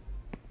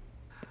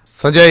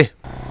 Sanjay.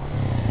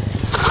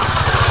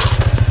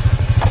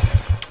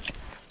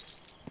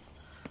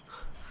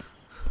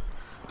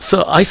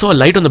 Sir, I saw a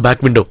light on the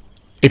back window.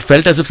 It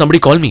felt as if somebody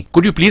called me.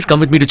 Could you please come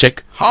with me to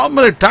check? How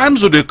many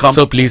times would you come?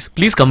 Sir,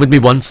 please come with me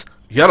once.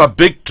 You're a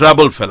big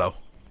trouble, fellow.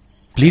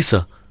 Please,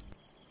 sir.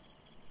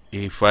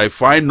 If I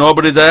find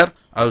nobody there,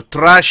 I'll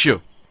thrash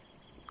you.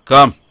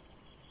 Come.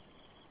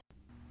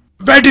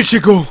 Where did she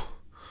go?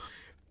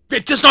 We're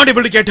just not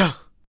able to get her.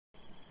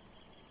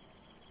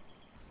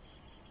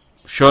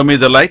 Show me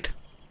the light.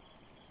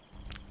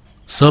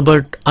 Sir,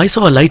 but I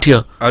saw a light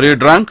here. Are you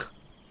drunk?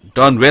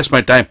 Don't waste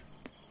my time.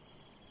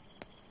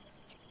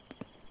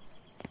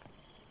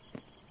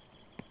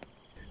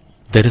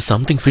 There is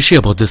something fishy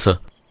about this, sir.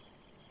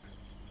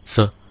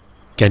 Sir,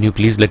 can you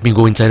please let me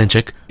go inside and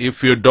check?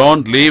 If you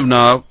don't leave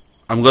now,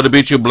 I'm going to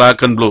beat you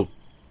black and blue.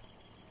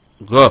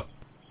 Go.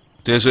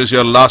 This is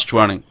your last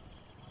warning.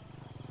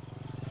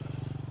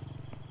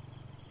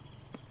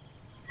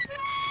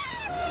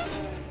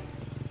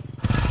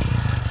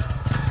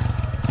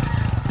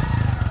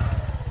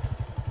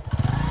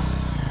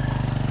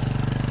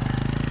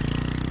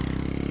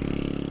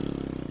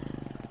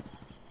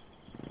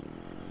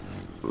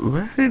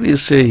 Where did he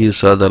say he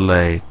saw the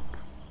light?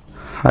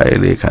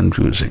 Highly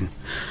confusing.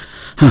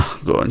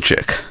 Go and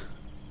check.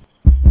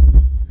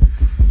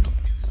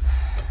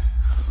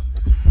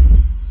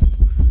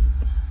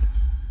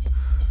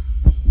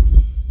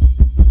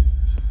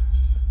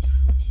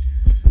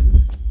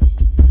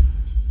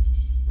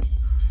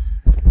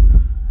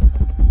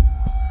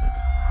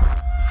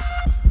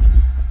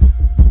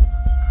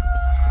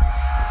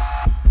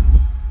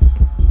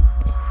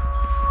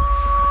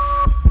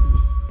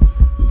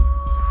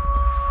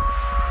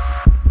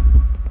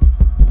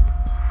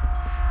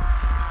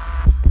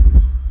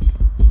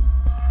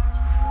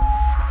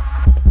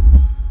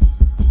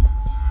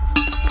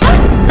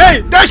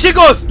 Hey, there she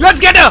goes!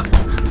 Let's get her!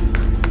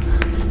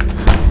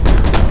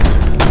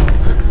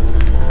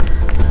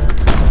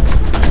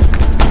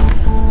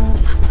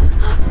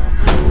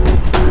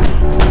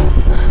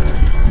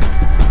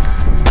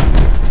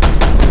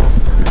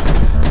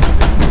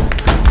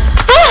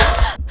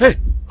 Hey,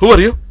 who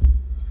are you?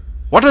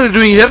 What are you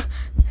doing here?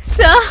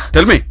 Sir,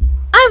 Tell me.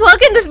 I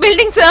work in this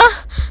building, sir.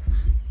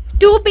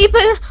 2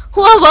 people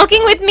who are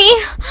working with me,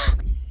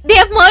 they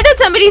have murdered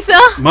somebody,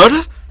 sir.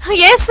 Murder?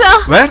 Yes,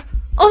 sir. Where?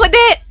 Over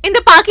there, in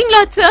the parking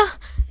lot, sir.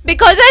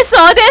 Because I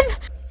saw them,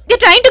 they're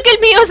trying to kill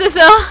me also,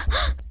 sir.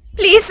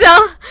 Please,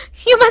 sir.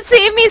 You must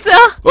save me,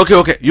 sir.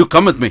 Okay, you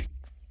come with me.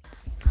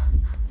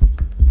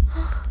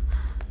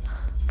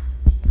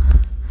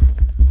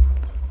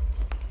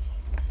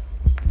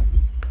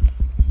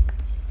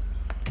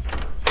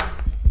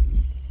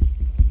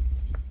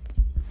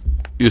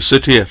 You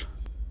sit here.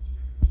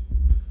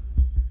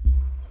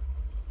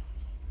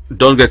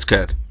 Don't get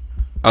scared.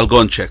 I'll go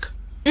and check.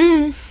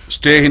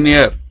 Stay in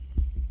here.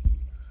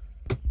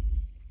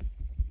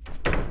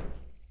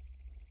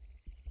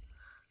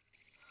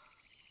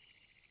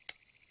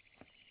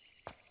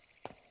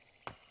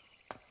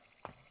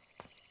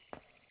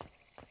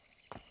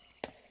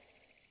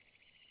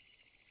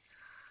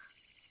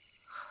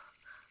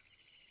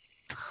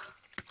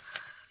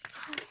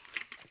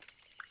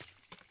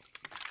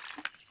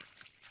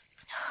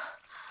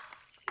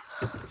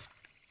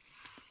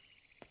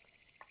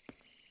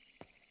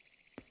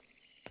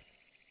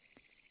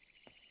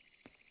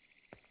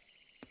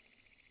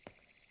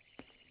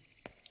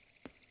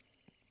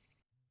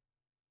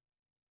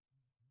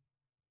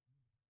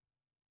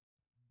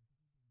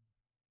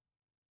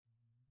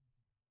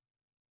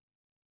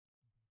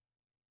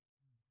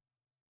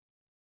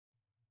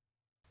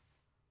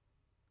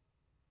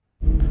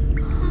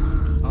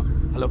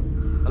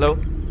 Hello?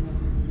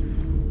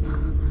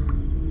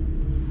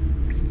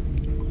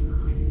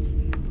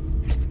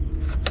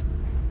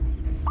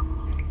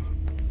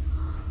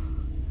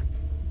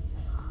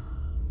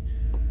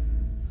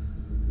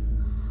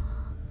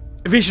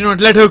 We should not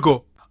let her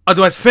go.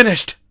 Otherwise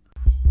finished.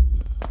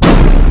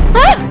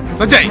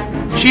 Sanjay,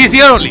 she is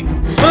here only.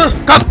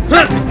 Come!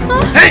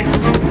 Hey!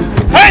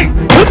 Hey!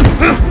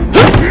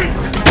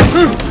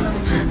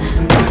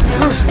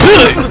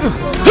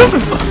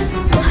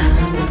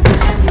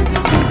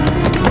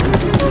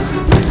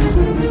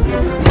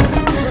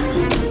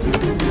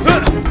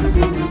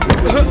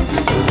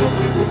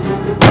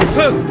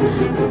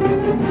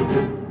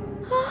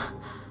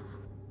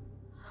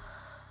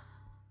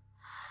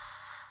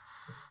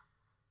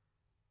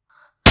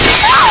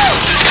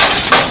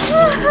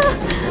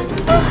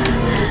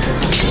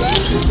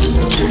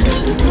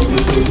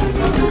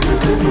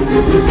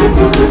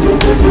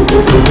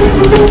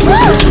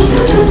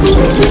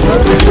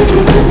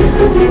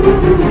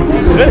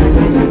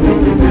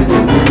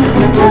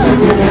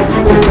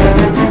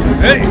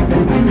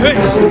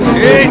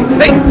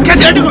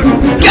 Catch it!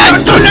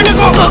 Catch! Don't let it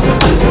go!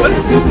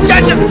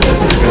 Catch her!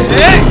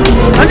 Hey!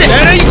 Sanjay,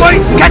 where are you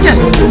going? Catch her!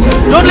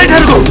 Don't let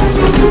her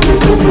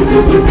go!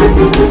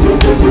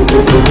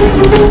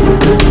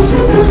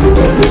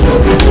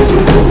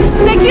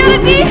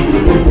 Security!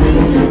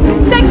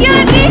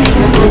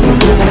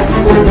 Security!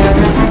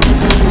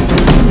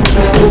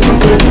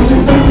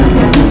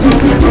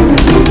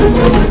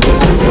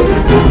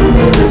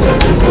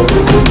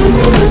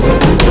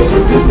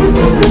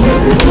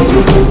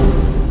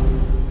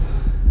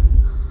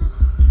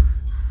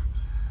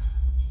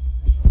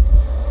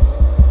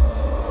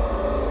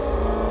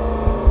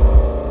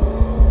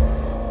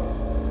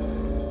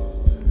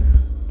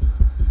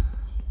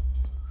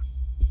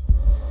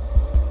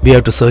 We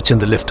have to search in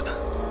the lift.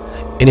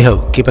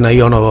 Anyhow, keep an eye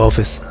on our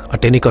office.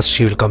 At any cost,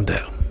 she will come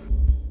there.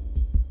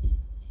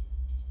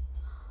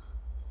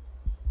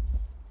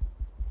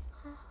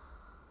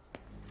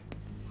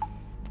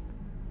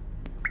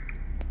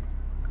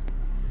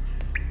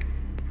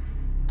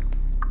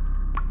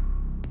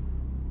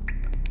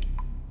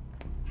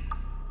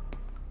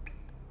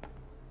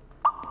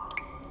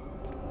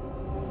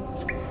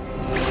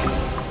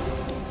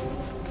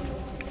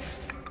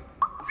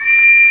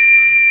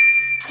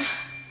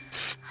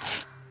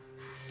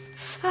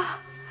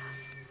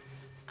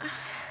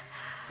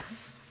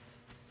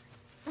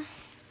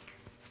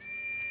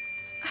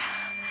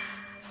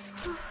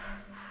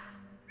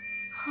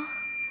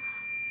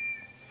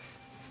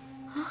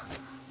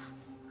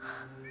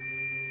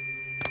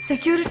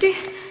 Security?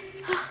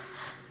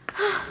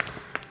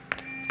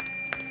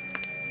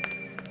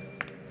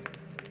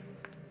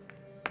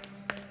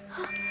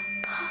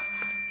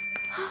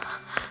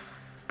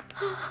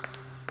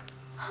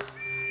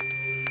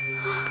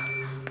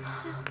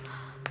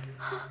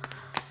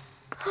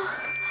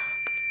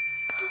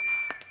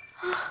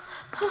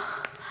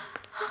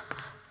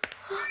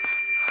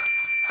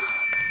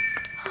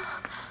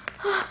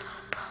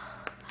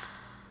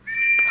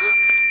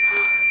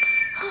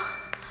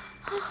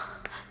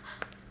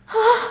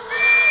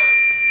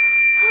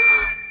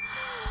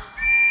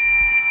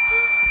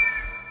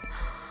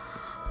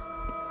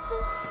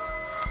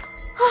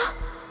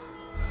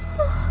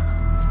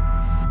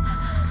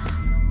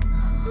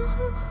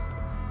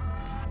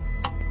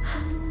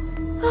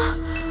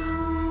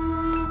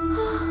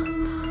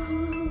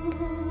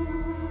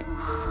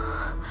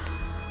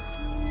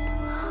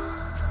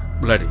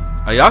 Bloody.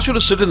 I asked you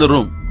to sit in the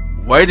room.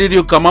 Why did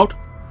you come out?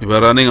 We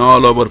were running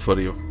all over for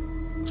you.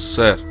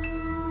 Sir.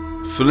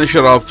 Finish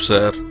her off,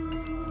 sir.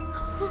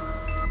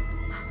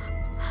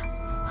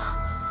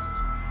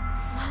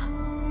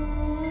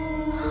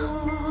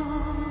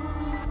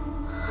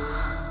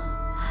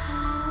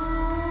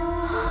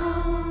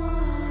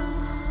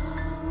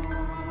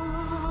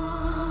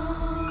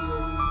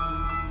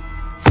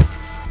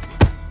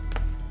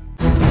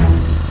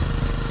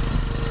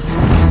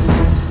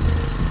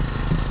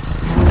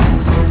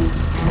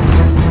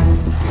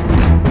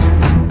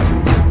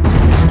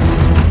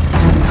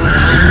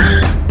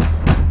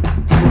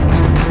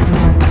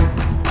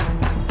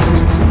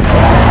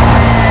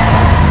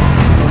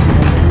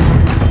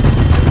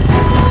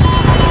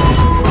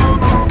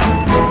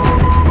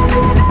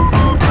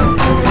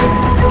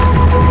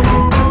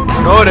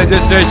 No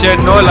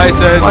registration, no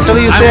license. Whatever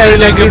you I'm say, I gonna will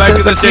take you agree, back sir.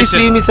 to the But please station.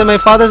 leave me, sir. My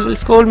father will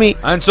scold me.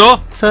 And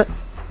so? Sir.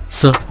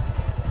 Sir,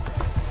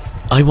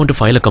 I want to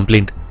file a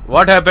complaint.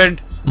 What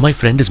happened? My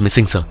friend is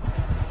missing, sir.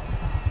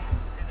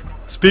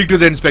 Speak to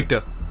the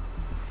inspector.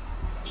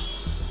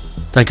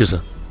 Thank you,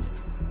 sir.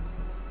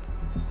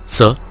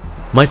 Sir,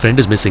 my friend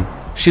is missing.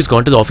 She's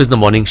gone to the office in the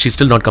morning. She's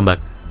still not come back.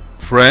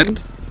 Friend?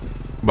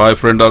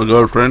 Boyfriend or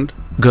girlfriend?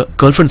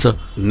 Girlfriend, sir.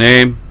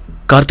 Name?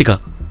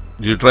 Kartika.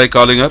 Did you try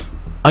calling her?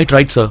 I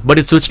tried, sir, but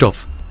it switched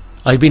off.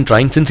 I've been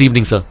trying since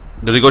evening, sir.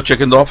 Did you go check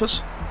in the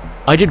office?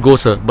 I did go,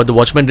 sir, but the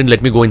watchman didn't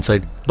let me go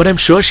inside. But I'm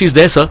sure she's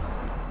there, sir.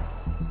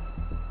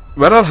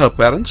 Where are her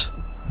parents?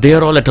 They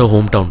are all at her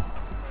hometown.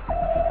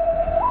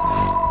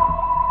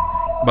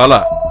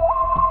 Bala,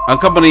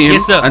 accompany him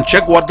Yes, sir. and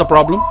check what the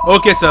problem.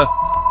 Okay, sir.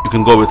 You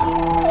can go with him.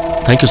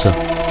 Thank you, sir.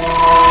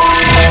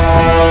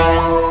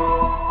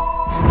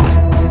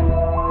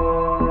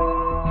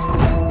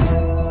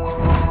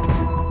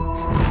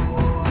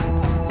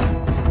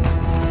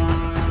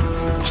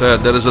 Sir,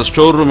 there is a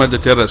storeroom at the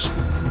terrace.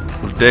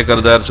 We'll take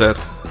her there, sir.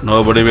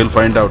 Nobody will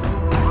find out.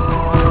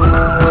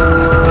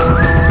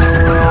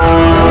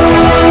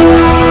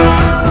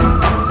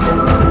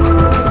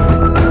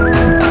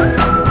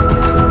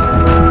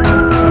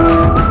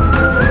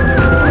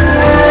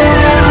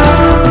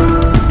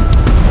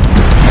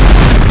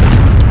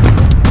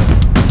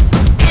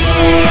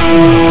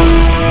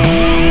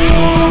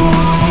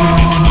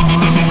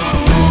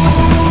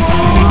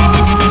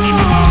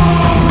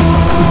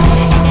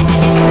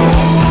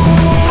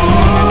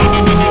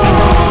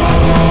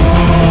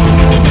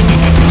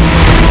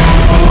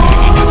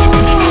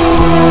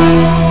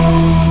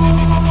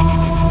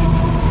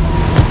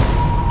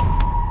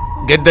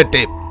 Get the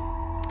tape.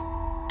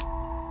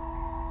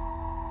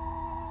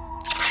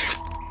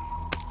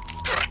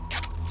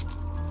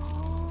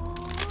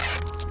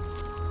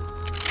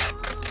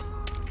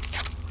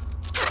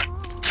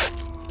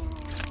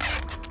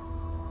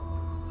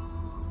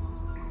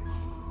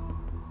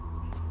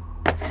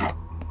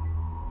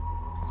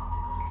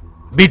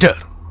 Beat her.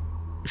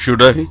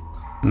 Should I?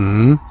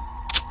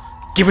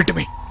 Give it to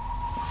me.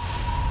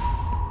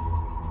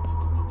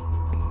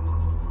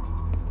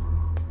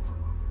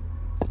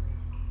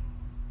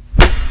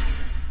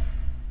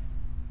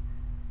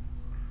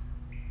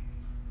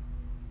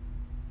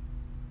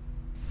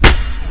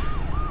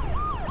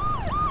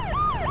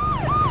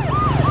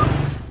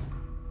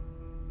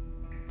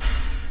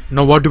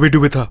 Now what do we do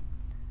with her?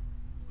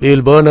 We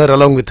will burn her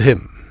along with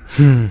him.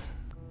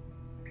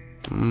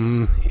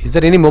 Is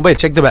there any mobile?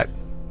 Check the bag.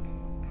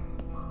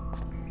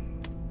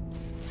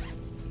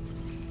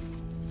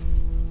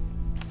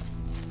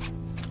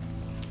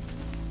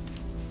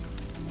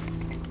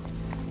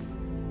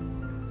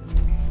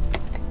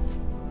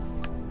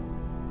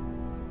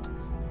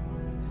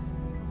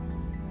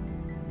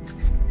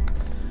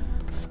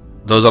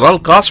 Those are all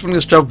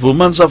cosmetic stuff,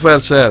 women's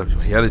affairs, sir.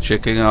 Here is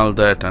checking all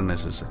that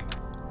unnecessary.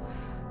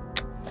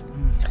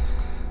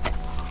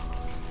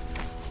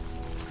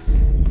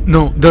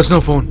 No, there's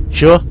no phone.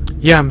 Sure?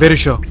 Yeah, I'm very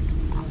sure.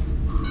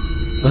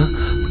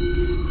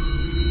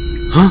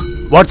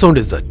 What sound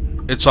is that?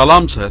 It's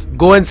alarm, sir.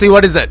 Go and see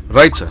what is that.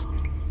 Right, sir.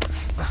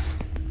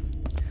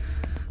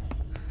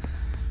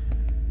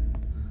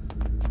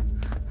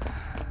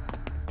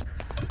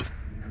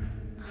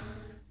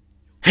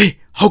 Hey,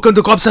 how come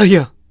the cops are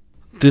here?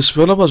 This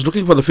fellow was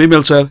looking for the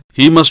female, sir.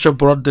 He must have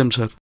brought them,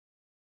 sir.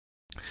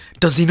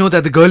 Does he know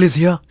that the girl is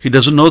here? He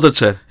doesn't know that,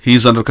 sir. He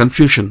is under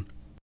confusion.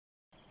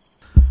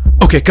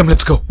 Okay, come,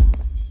 let's go.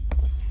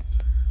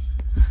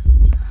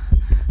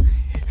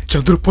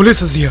 Chandru,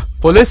 police is here.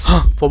 Police?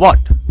 Huh. For what?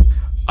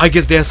 I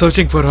guess they are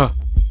searching for her.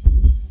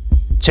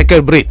 Check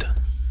her breath.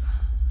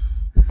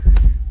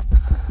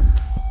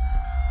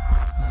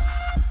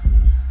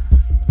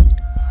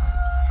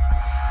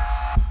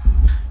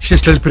 She's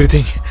still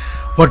breathing.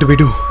 What do we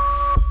do?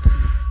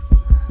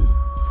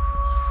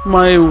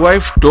 My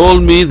wife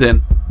told me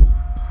then.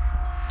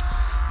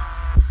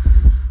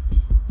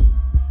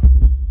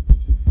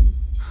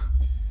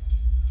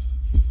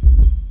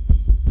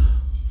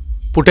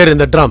 Put her in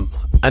the drum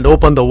and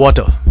open the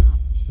water.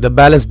 The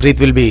balance breath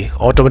will be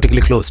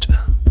automatically closed.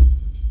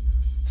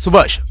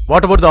 Subhash,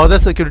 what about the other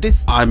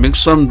securities? I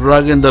mixed some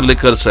drug in the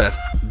liquor, sir.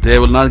 They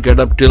will not get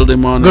up till the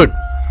morning. Good.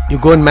 You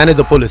go and manage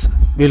the police.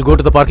 We'll go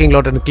to the parking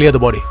lot and clear the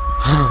body.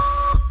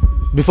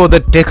 Before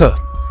that, take her.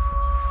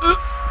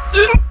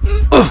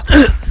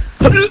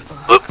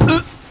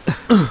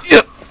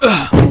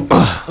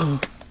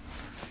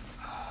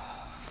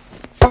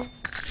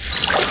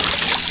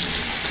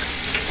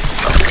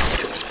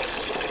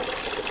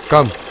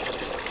 Come.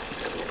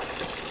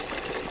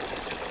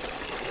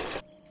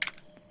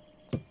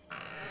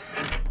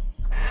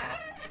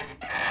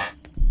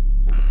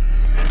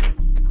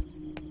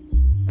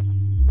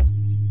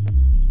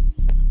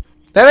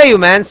 Where are you,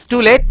 man? It's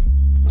too late.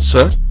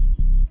 Sir?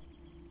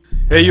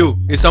 Hey you,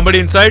 is somebody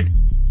inside?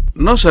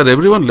 No, sir.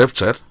 Everyone left,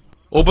 sir.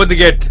 Open the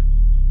gate.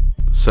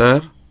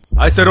 Sir?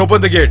 I said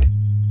open the gate.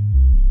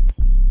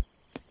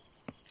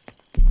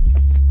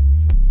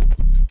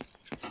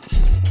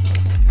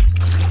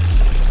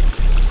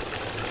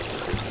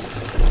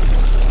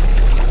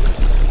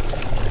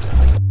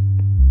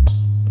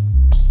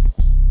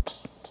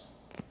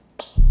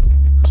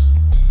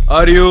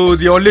 Are you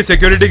the only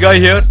security guy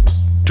here?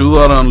 Two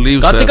are on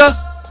leave, Kartika? sir.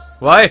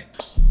 Why?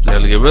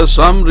 They'll give us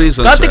some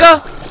reason,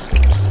 Kartika?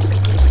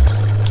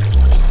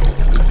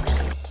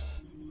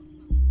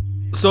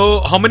 So,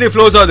 how many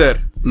floors are there?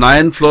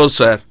 9 floors,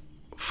 sir.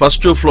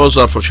 First 2 floors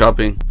are for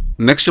shopping.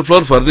 Next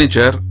floor,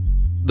 furniture.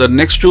 The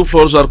next 2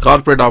 floors are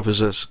corporate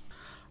offices.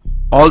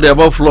 All the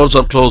above floors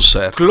are closed,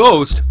 sir.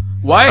 Closed?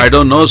 Why? I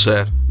don't know,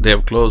 sir. They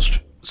have closed.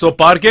 So,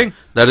 parking?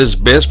 That is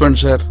basement,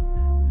 sir.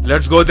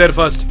 Let's go there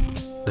first.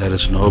 There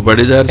is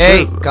nobody there,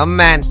 Hey, sir. come,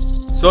 man.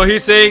 So,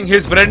 he's saying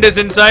his friend is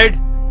inside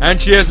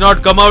and she has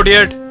not come out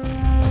yet?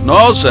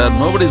 No, sir.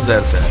 Nobody's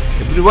there, sir.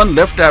 Everyone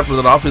left after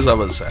the office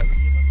hours, sir.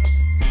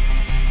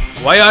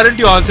 Why aren't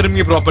you answering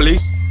me properly?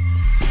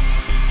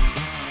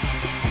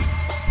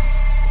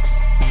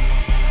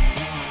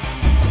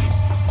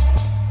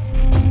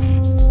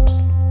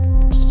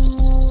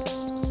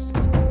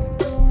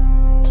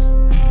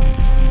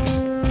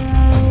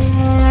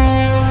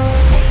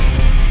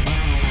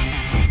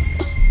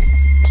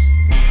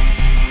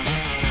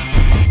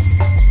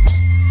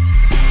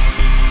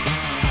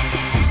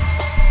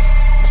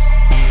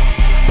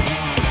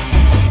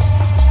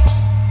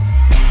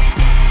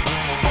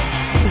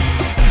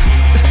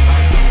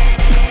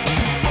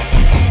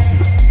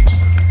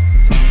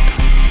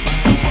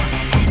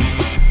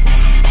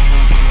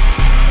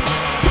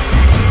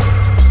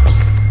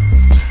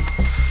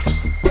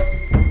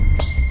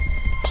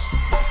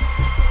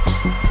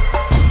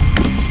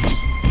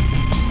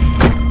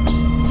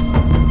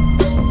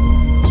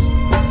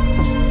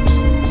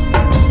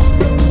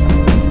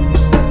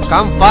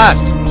 Come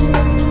fast.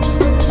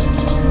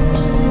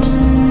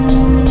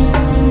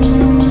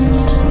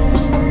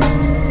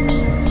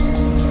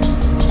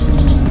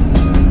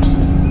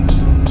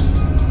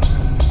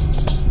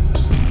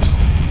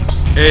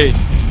 Hey,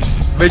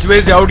 which way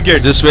is the out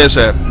gate? This way,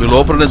 sir. We'll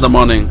open it in the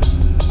morning.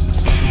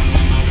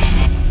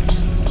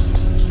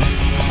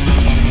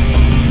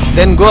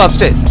 Then go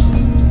upstairs.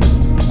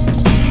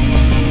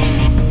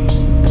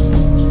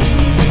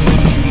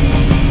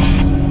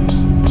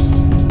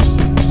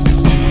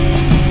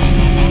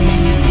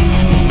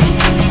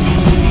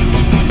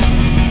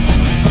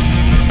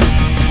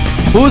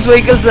 Whose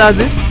vehicles are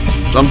this?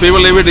 Some people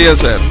leave it here,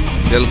 sir.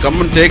 They'll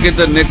come and take it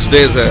the next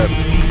day, sir.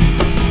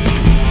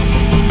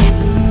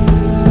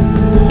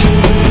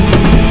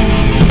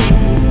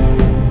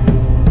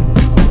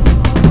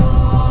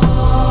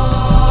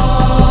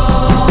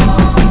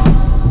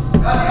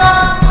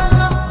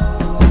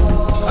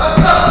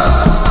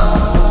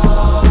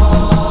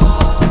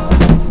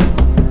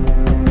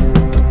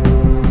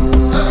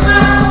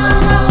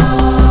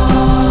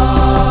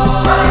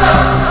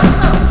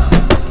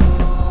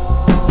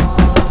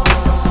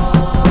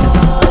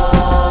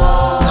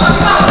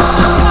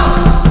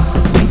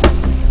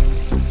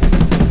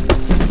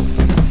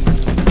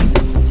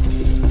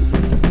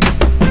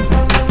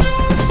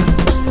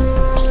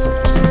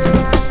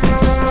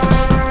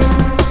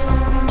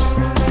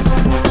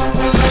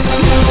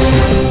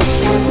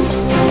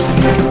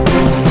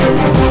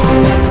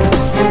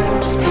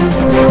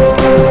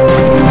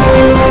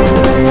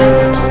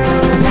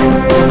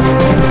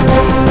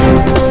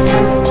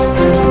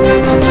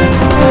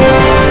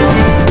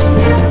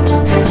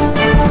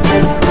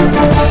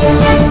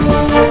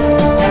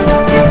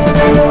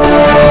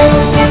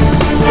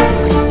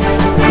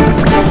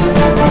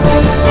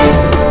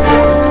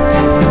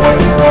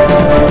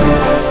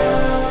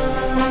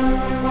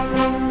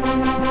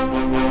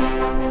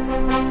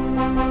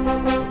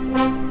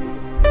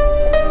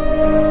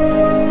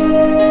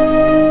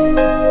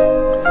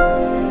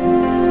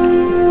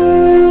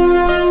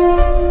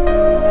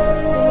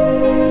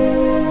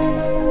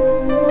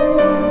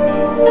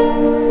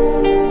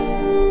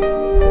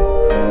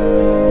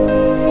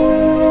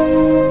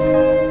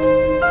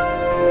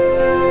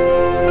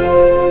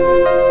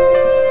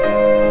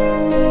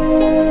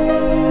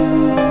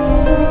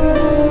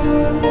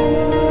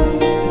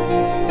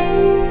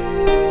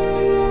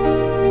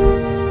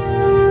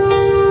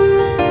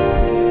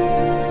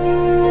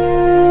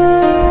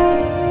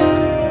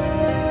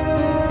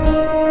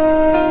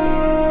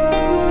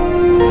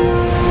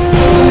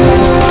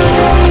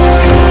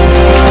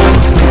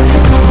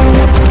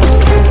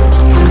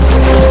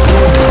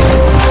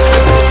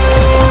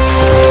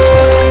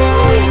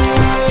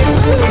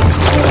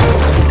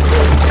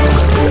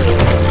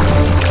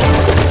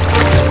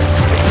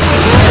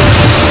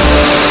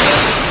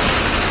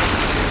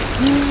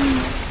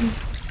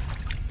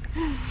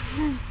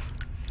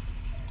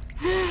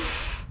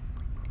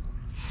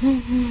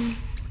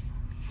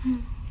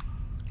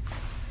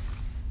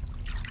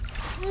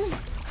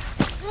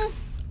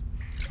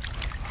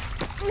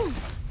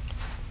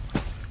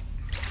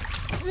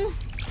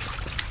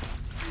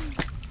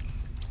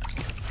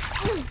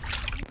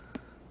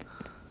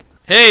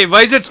 Hey,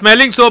 why is it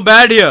smelling so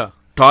bad here?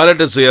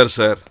 Toilet is here,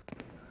 sir.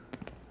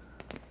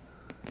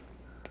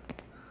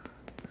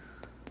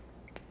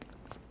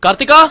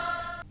 Kartika?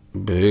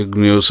 Big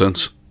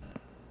nuisance.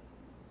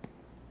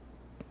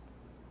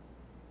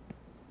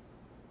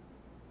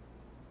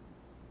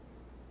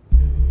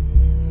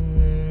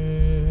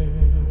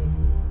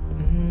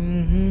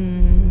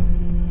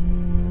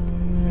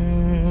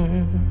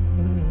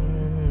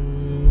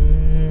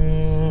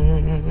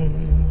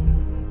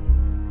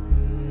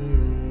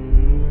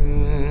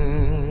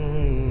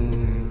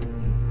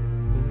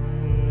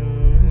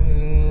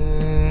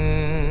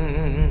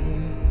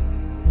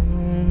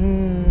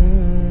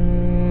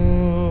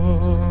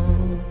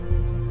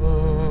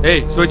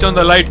 Hey, switch on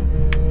the light.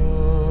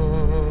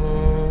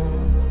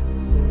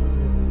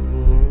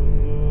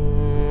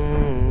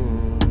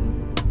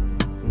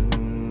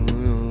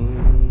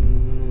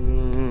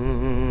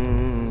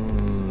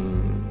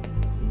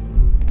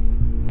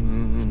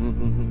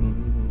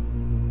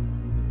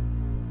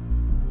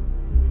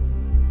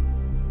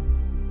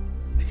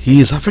 He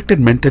is affected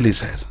mentally,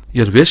 sir.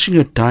 You're wasting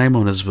your time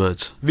on his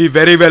words. We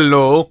very well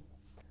know.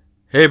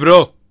 Hey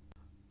bro.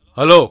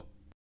 Hello.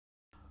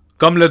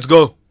 Come, let's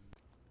go.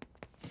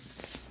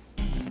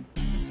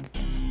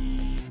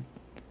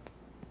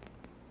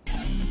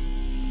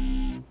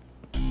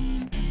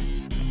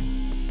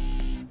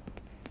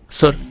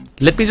 Sir,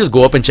 let me just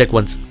go up and check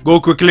once. Go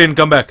quickly and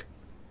come back.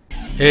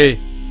 Hey,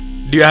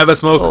 do you have a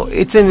smoke? Oh,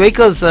 it's in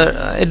vehicles,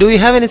 sir. Do you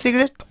have any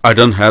cigarette? I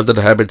don't have that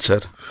habit,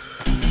 sir.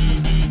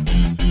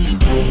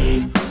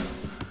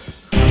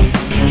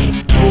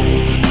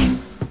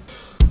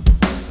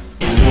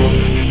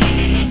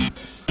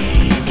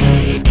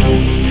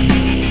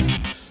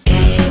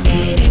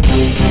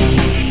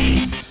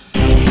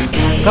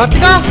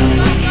 Kartika?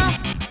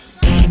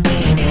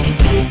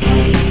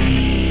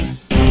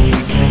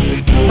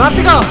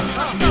 Kartika?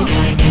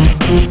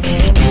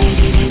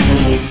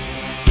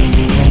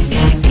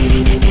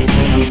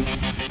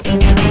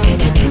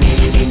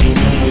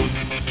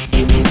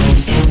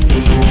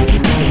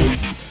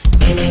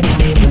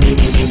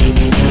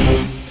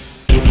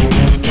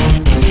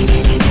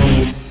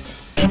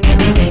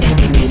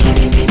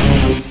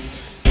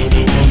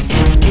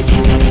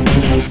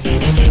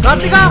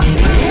 Kartika?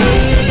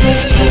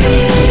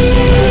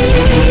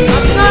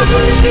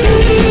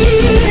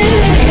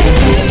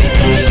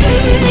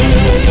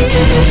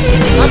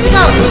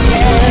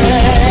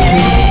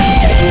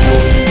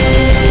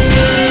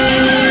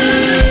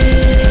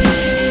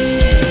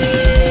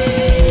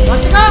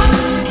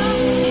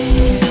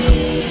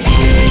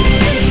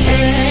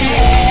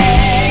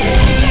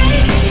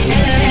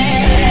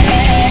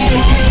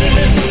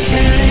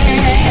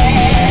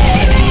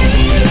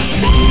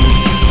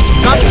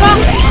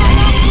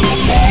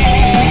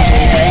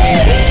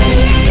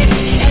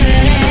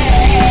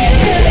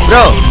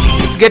 Bro,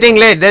 it's getting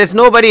late. There is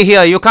nobody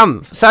here. You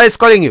come. Sir is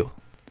calling you.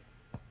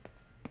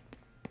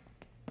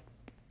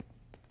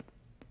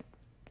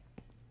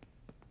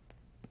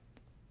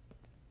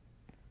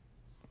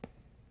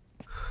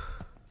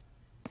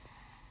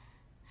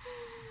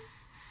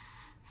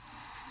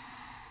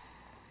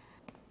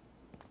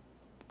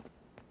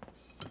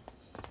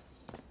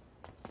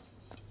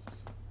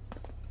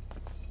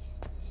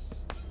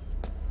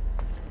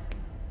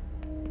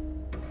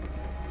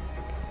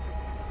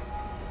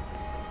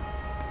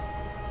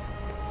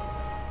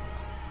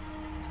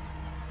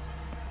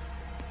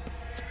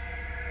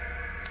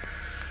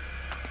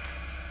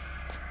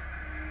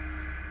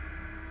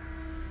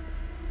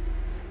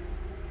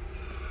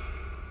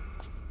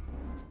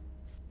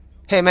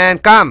 Hey man,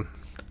 come.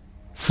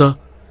 Sir,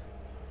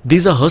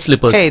 these are her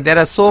slippers. Hey, there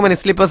are so many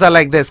slippers are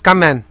like this. Come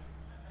man.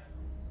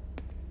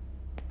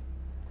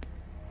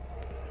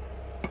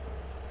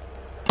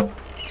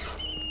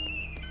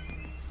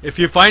 If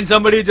you find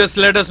somebody, just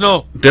let us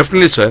know.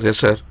 Definitely, sir. Yes,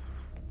 sir.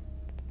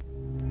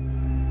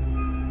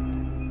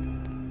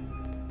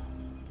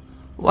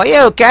 Why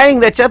are you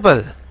carrying the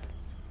chapel?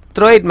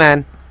 Throw it,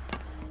 man.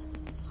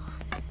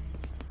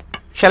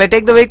 Shall I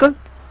take the vehicle?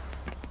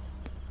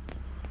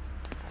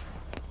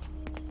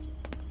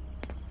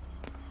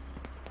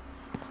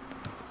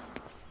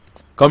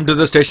 Come to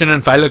the station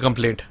and file a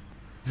complaint.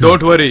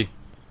 Don't worry.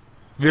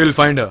 We will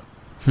find her.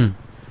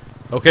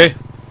 Okay? Okay,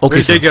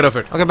 We'll sir. take care of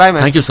it. Okay, bye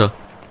man. Thank you, sir.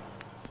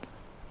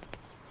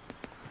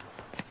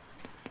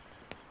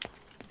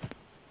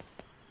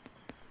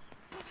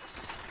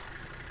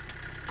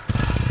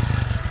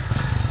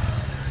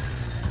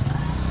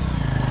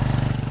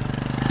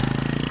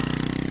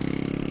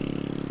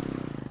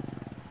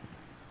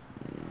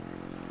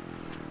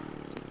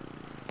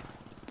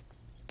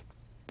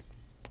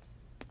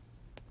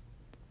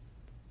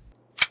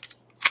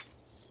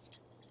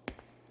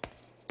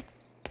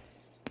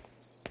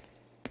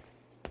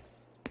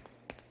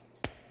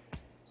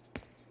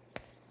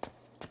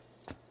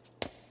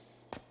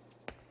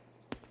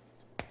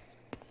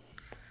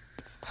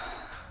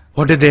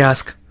 What did they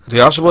ask? They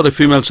asked about the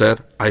female, sir.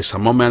 I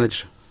somehow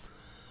managed.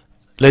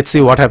 Let's see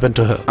what happened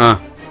to her.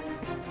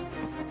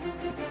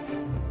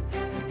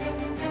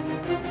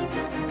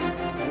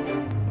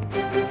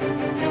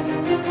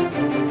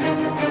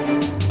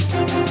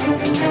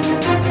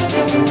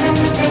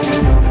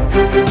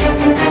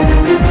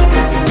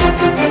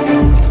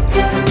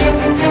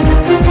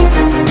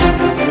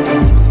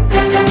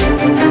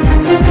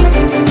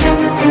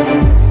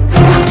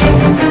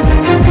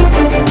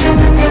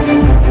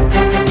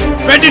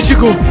 Where did she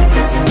go?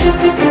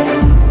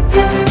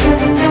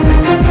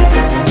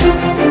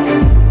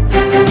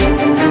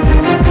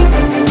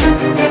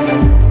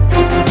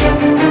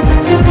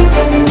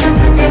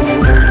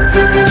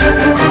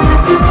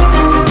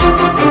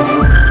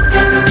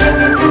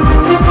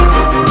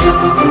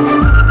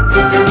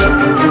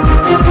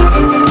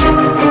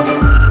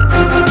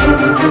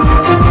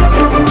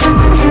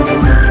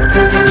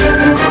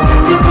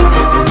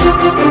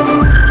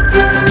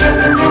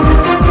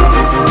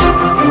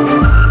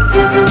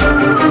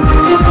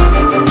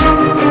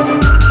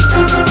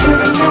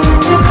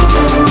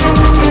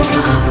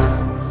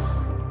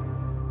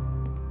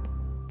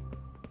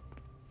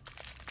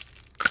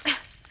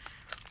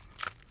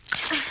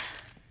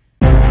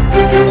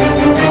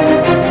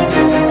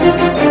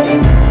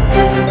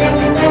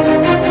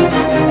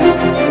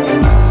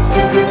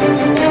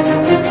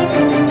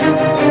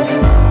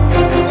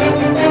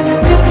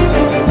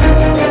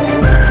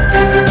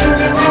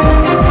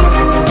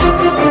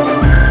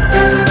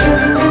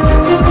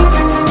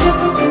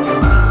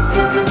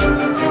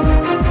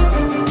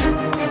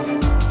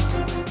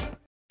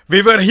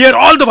 We were here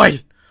all the while.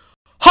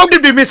 How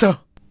did we miss her?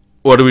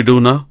 What do we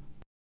do now?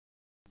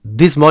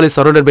 This mall is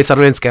surrounded by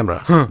surveillance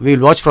camera.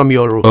 We'll watch from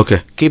your room. Okay.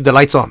 Keep the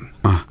lights on.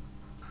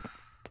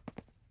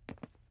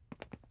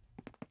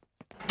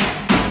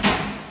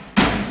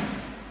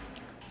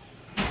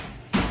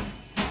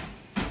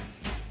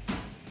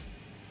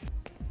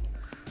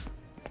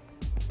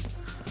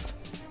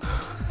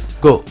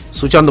 Go.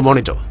 Switch on the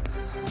monitor.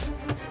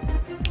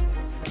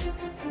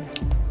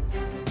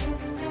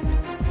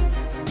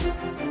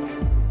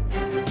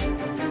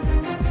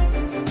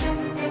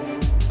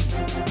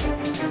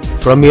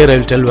 From here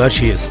I'll tell where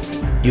she is.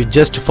 You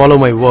just follow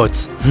my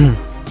words.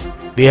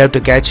 We have to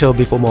catch her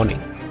before morning.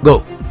 Go.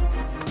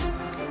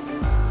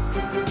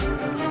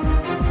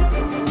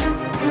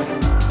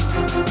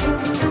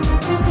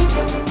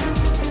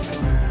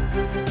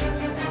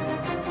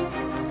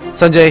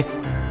 Sanjay,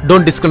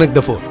 don't disconnect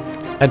the phone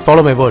and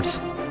follow my words.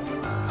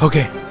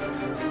 Okay.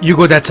 You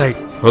go that side.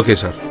 Okay,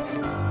 sir.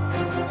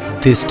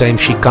 This time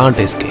she can't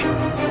escape.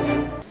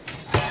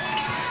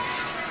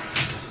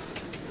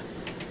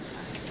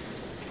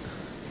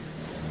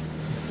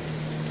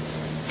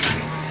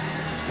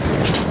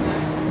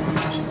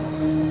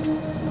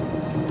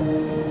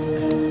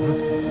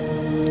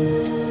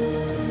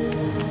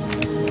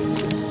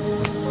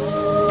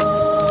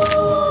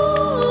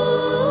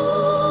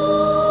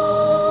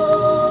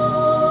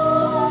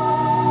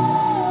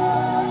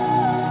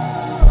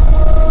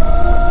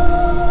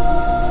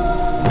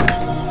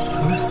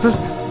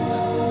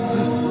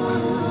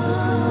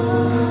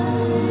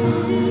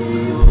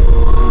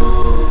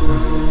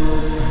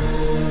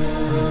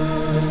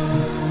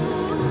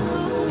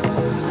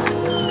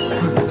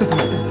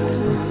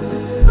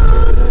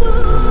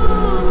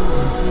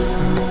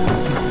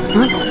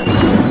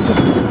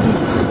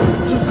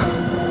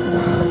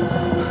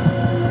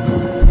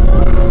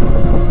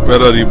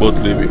 Where are you both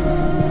leaving?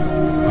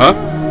 Huh?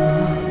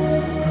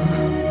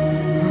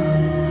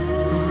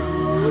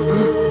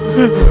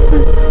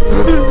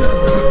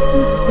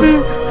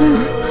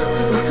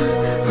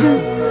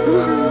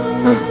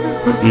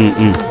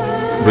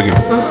 Bring him.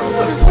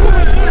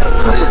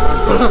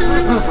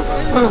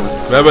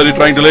 Where were you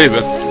trying to leave?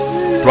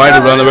 Trying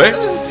to run away?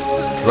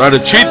 Trying to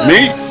cheat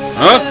me?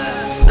 Huh?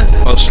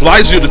 I'll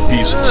slice you to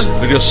pieces.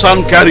 Let your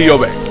son carry you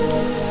away.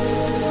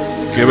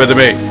 Give it to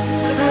me.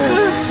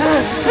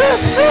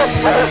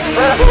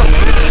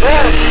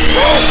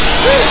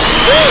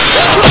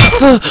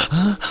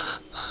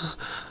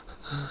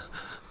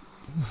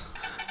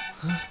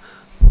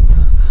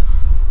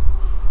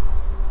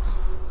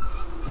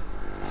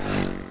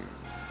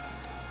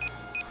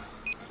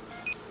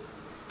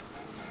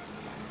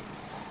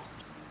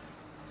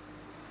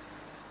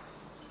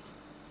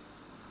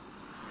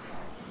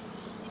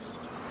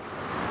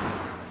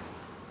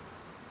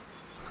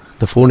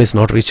 The phone is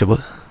not reachable.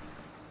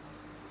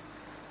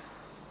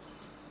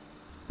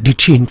 Did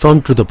she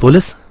inform to the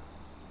police?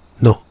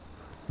 No.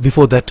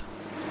 Before that,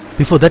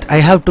 I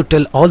have to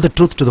tell all the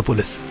truth to the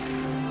police.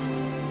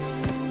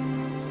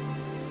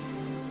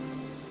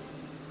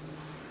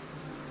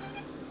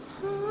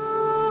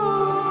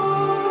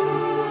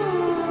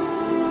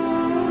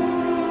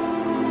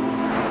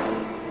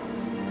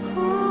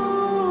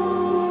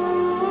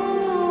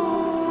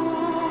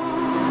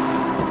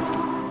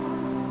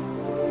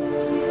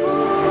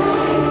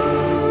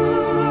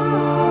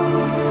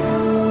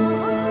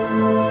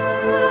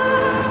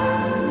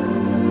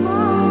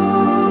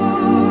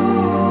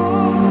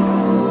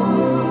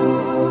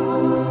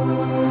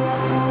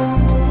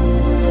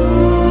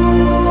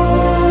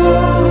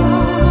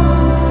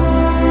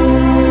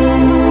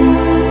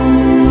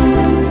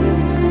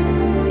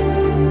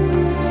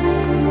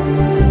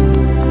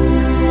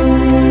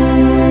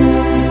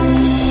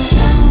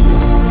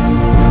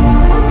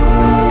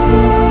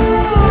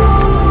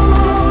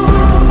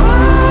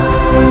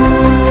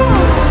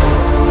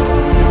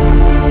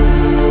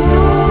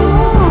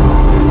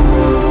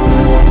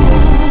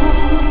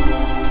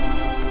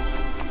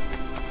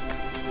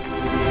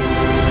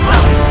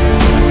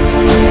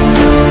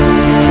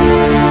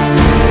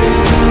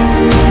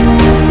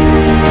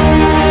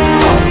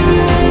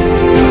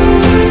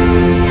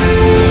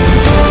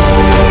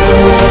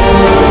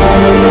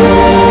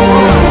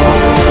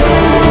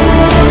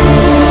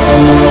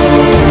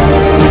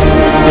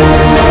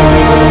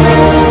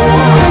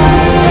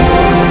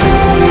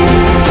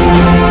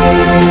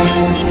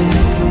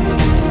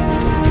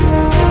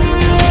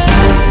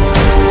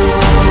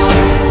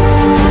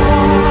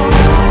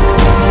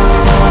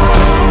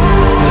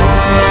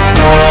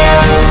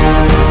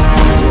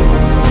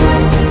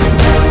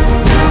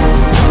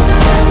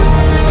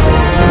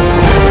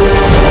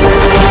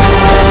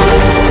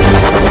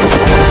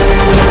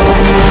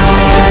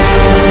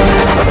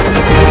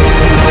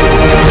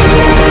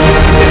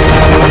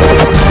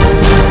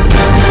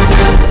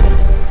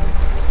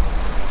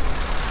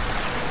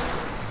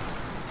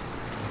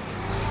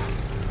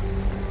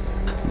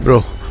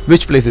 Bro,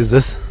 which place is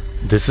this?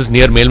 This is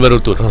near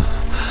Melmaruttur.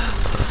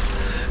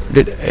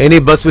 Did any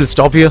bus will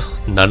stop here?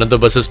 None of the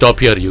buses stop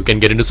here. You can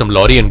get into some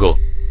lorry and go.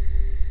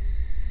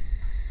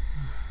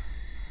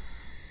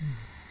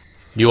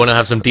 Do you want to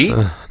have some tea?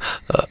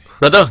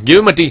 Brother, give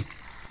him a tea.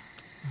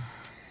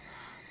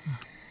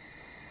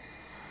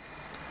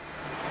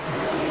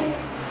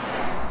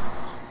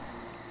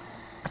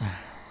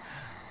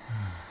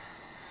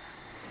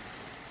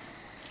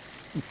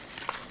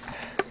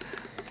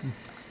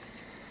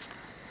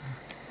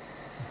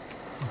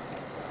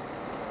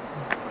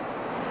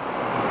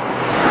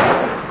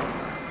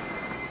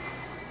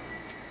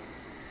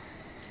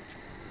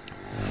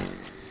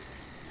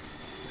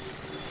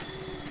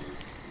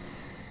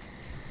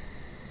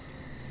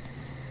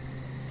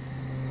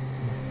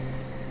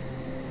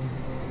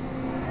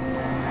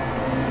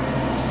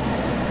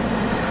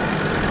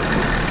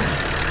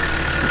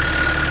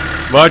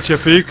 What,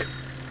 Shafiq?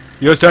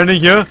 You're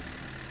standing here?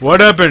 What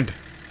happened?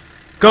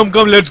 Come,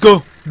 let's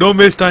go. Don't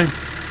waste time.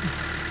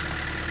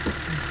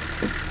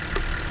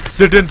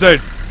 Sit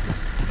inside.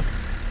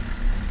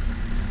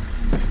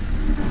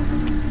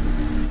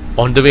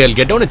 On the way, I'll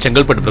get down at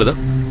Chengalpattu, brother.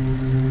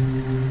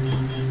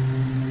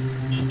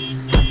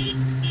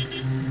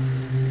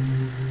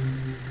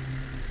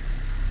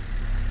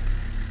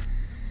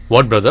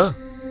 What, brother?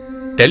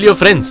 Tell your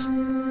friends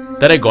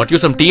that I got you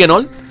some tea and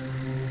all.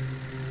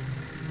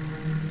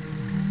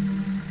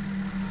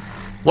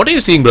 What are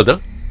you seeing,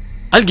 brother?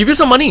 I'll give you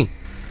some money.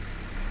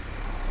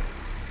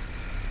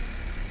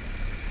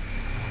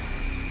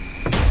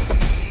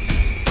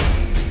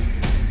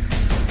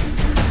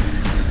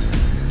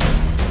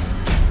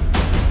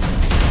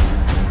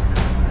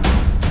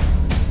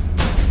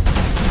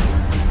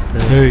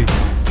 Hey.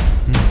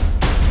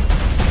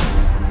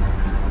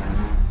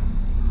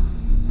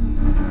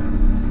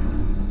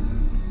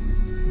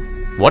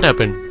 What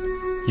happened?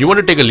 You want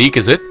to take a leak,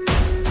 is it?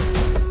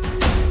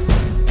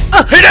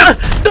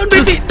 Don't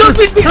beat me! Don't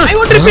beat me! I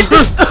want to repeat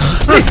this!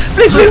 Please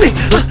beat me!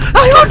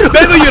 I want to...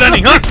 Where were you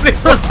running, huh? Please.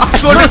 I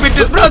want to beat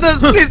this, brothers!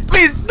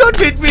 Please, don't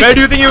beat me! Where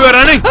do you think you were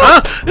running?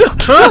 Huh?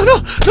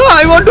 No,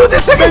 I won't do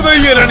this again! Where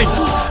were you running?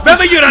 Where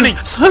were you running?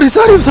 Sorry, I'm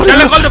sorry.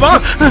 Shall I call the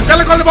boss? Shall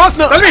I call the boss?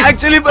 No, Tell me.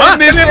 actually, Huh?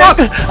 Tell me, boss.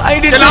 I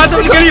did Shall I ask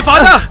them to kill your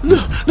father?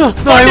 No,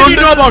 What did you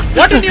know about?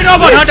 What did you know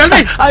about? Huh? Tell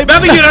me. Where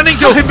were you running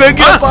to? I beg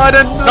your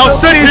pardon. Now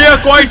sit here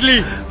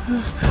quietly.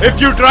 If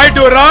you try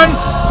to run,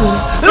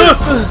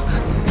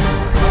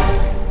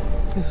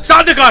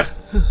 start the car.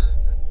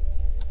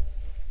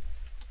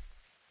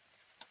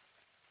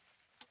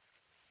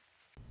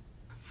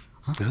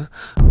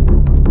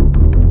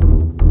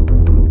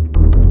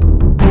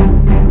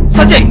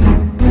 Sanjay!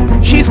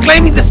 She's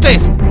climbing the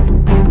stairs!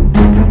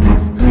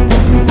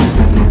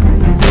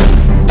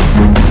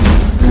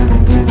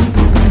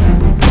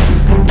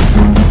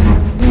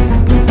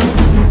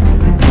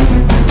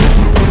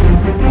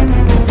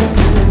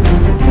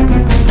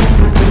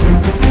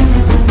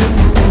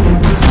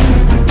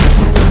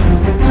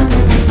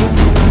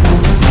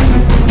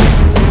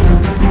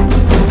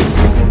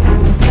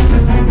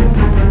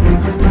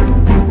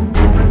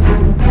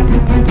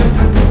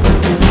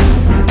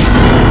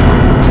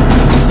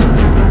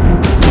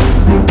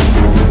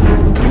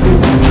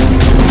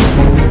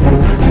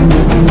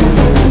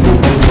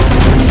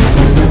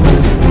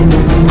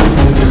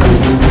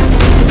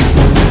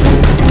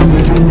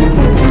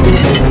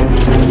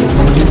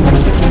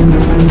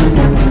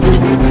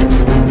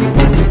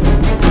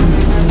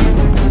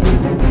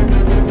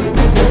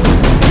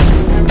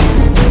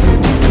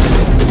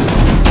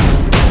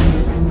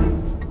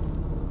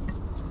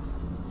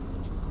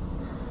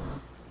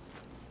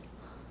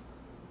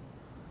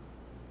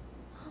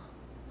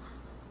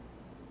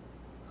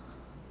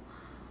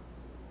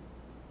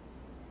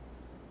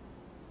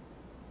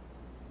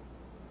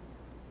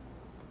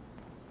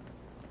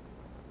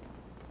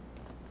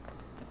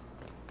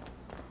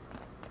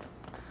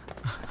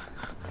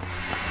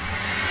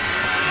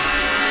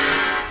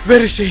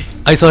 Where is she?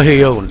 I saw her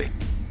here only.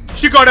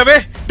 She got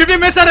away. Did we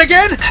miss her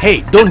again?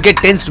 Hey, don't get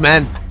tensed,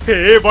 man.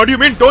 Hey, what do you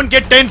mean don't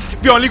get tensed?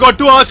 We only got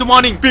 2 hours to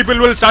morning. People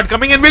will start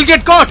coming and we'll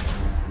get caught.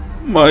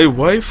 My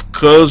wife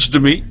cursed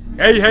me.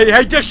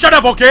 Hey, just shut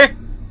up, okay?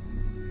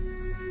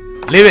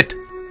 Leave it.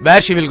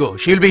 Where she will go?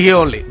 She will be here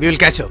only. We will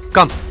catch her.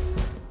 Come.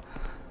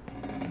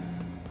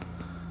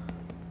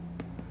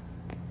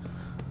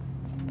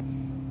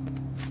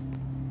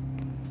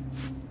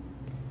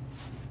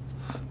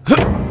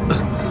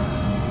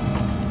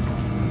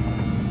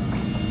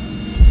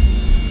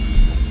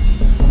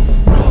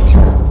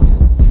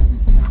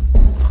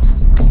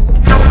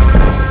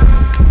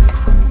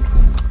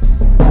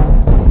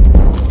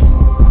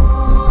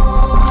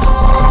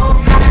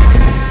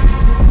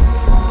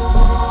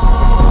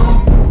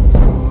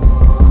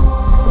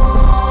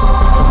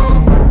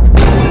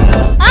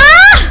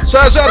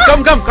 Sir,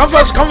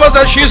 come first,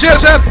 sir. She's here,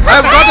 sir.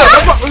 I have got her.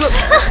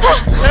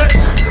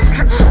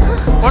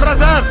 What is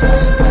that?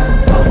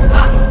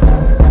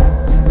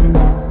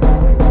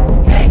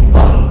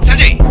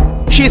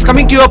 Sanjay, she is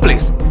coming to your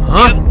place.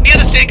 Huh? Near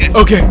the staircase.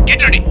 Okay.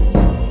 Get ready.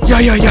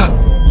 Yeah.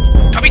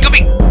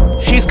 Coming.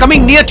 She is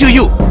coming near to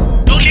you.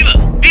 Don't leave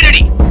her. Be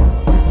ready.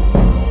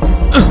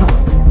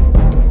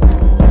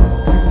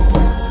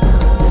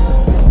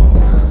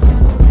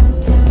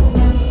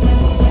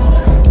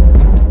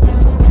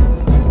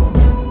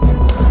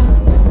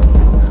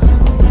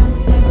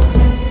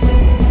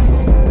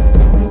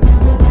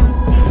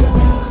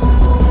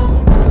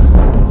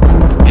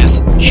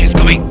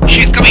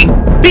 She's coming!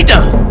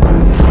 Peter!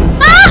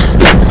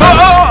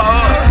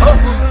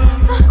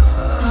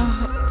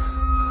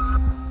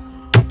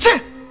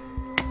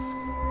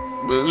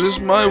 This is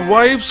my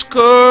wife's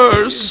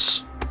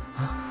curse.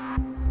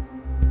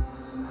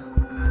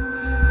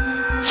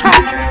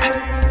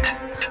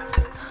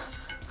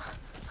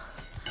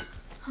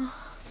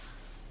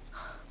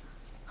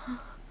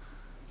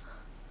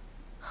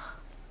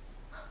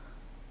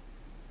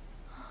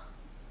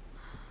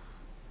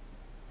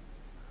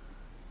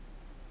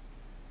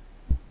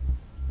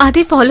 Are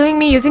they following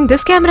me using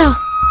this camera?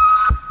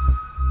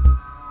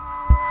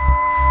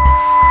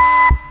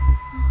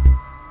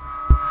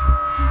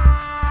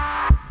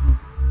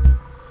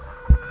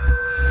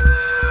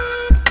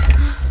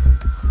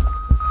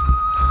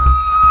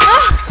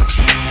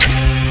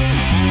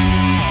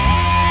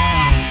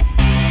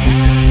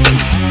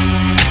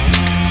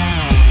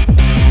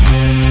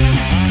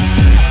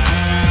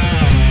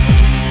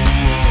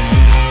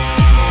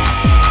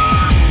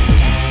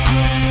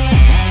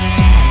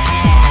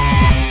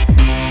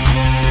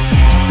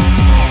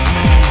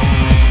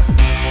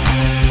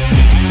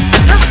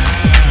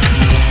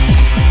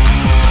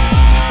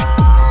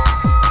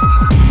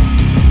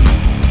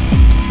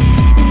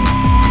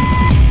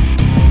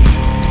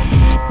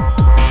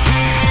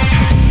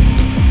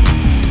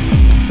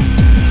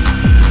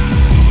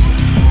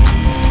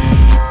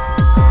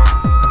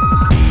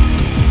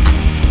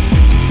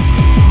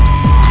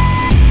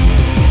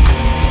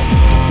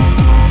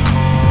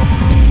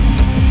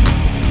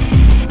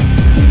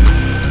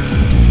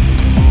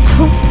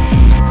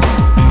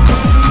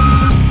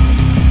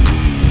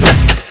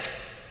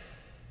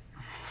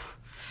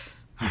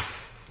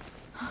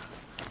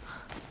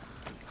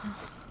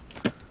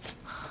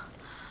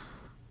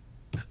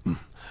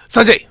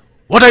 Sanjay,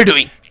 what are you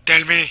doing?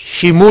 Tell me.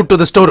 She moved to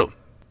the storeroom.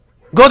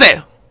 Go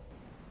there.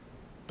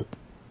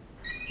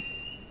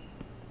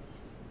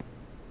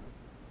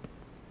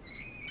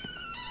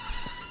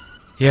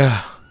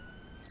 Yeah,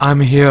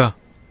 I'm here.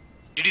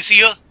 Did you see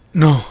her?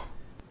 No.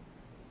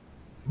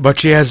 But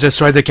she has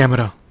destroyed the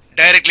camera.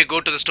 Directly go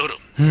to the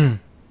storeroom.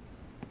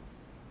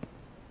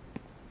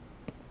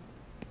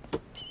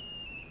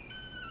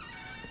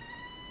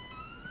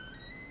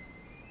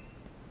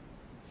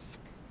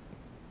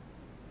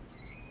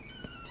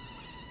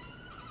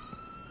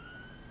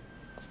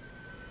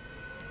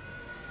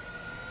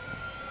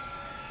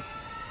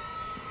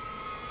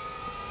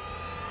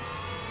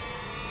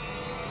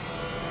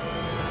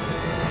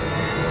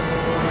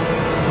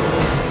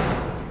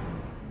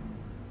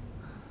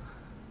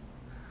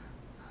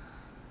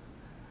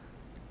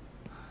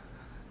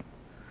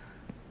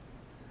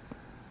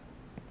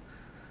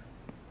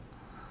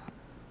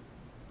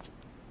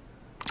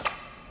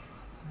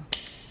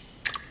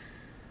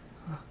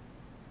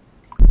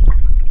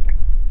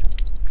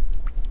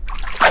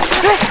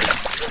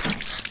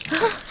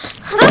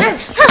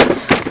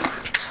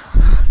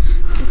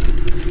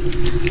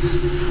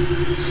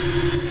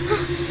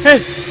 Hey,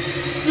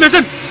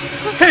 listen.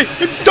 Hey,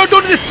 don't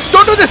do this.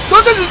 Don't do this.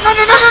 Don't do this. No,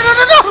 no, no, no, no,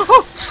 no, no.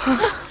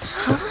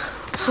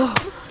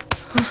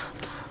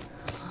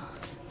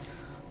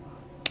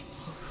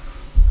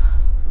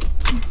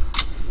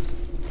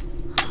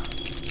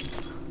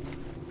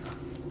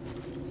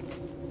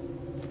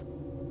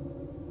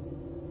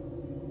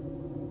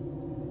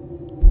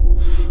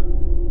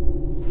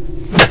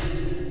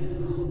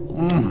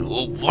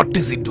 What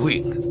is he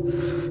doing?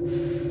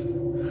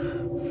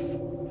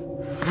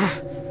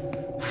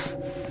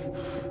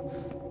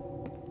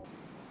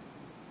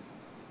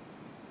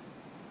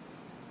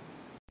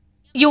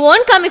 You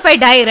won't come if I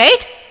die,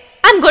 right?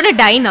 I'm gonna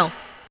die now.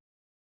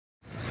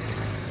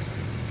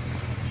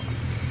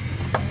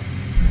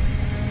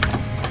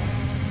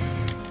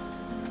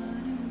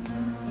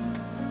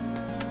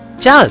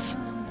 Charles,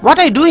 what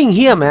are you doing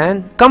here,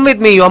 man? Come with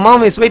me. Your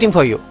mom is waiting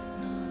for you.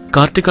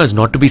 Kartika is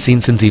not to be seen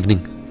since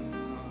evening.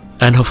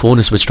 And her phone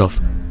is switched off.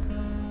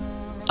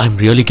 I'm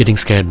really getting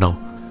scared now.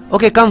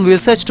 Okay, come. We'll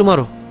search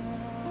tomorrow.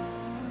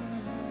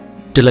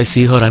 Till I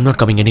see her, I'm not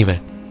coming anywhere.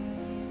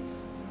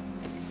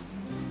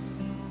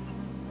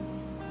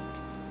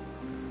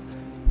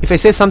 If I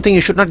say something, you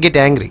should not get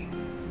angry.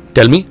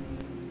 Tell me.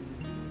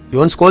 You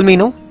won't scold me,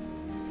 no?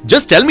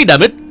 Just tell me,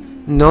 damn it.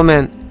 No,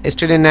 man.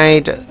 Yesterday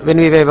night, when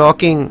we were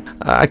walking,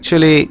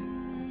 actually...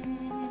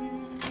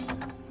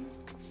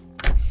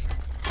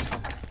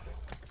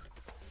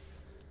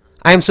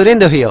 I am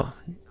Surendra here.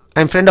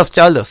 I am friend of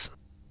Charles.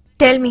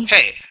 Tell me.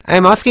 Hey, I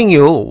am asking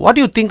you, what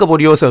do you think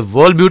about yourself,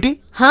 world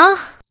beauty? Huh?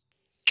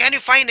 Can you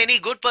find any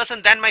good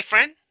person than my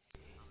friend?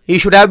 He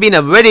should have been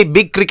a very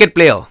big cricket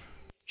player.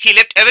 He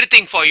left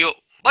everything for you.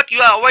 But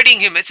you are avoiding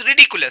him. It's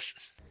ridiculous.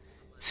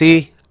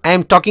 See, I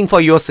am talking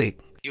for your sake.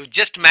 You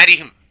just marry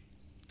him.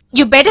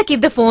 You better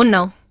keep the phone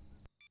now.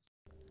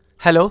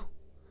 Hello?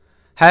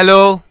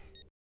 Hello?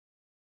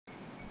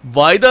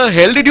 Why the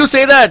hell did you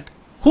say that?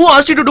 Who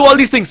asked you to do all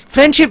these things?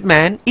 Friendship,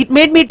 man. It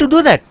made me to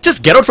do that.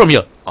 Just get out from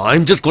here.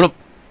 I'm just gonna...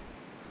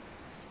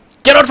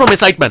 Get out from my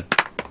sight, man.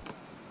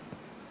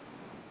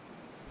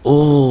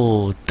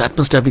 Oh, that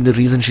must have been the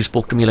reason she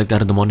spoke to me like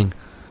that in the morning.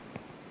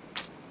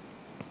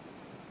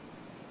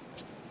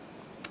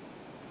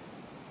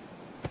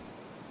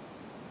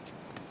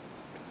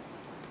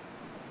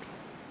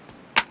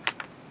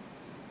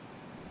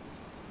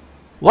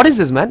 What is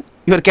this, man?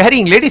 You are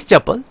carrying ladies'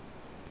 chapel?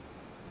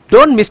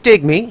 Don't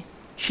mistake me.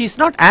 She's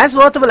not as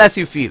worthwhile as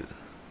you feel.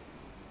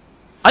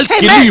 I'll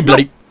Hey, kill man, you,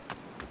 bloody... no.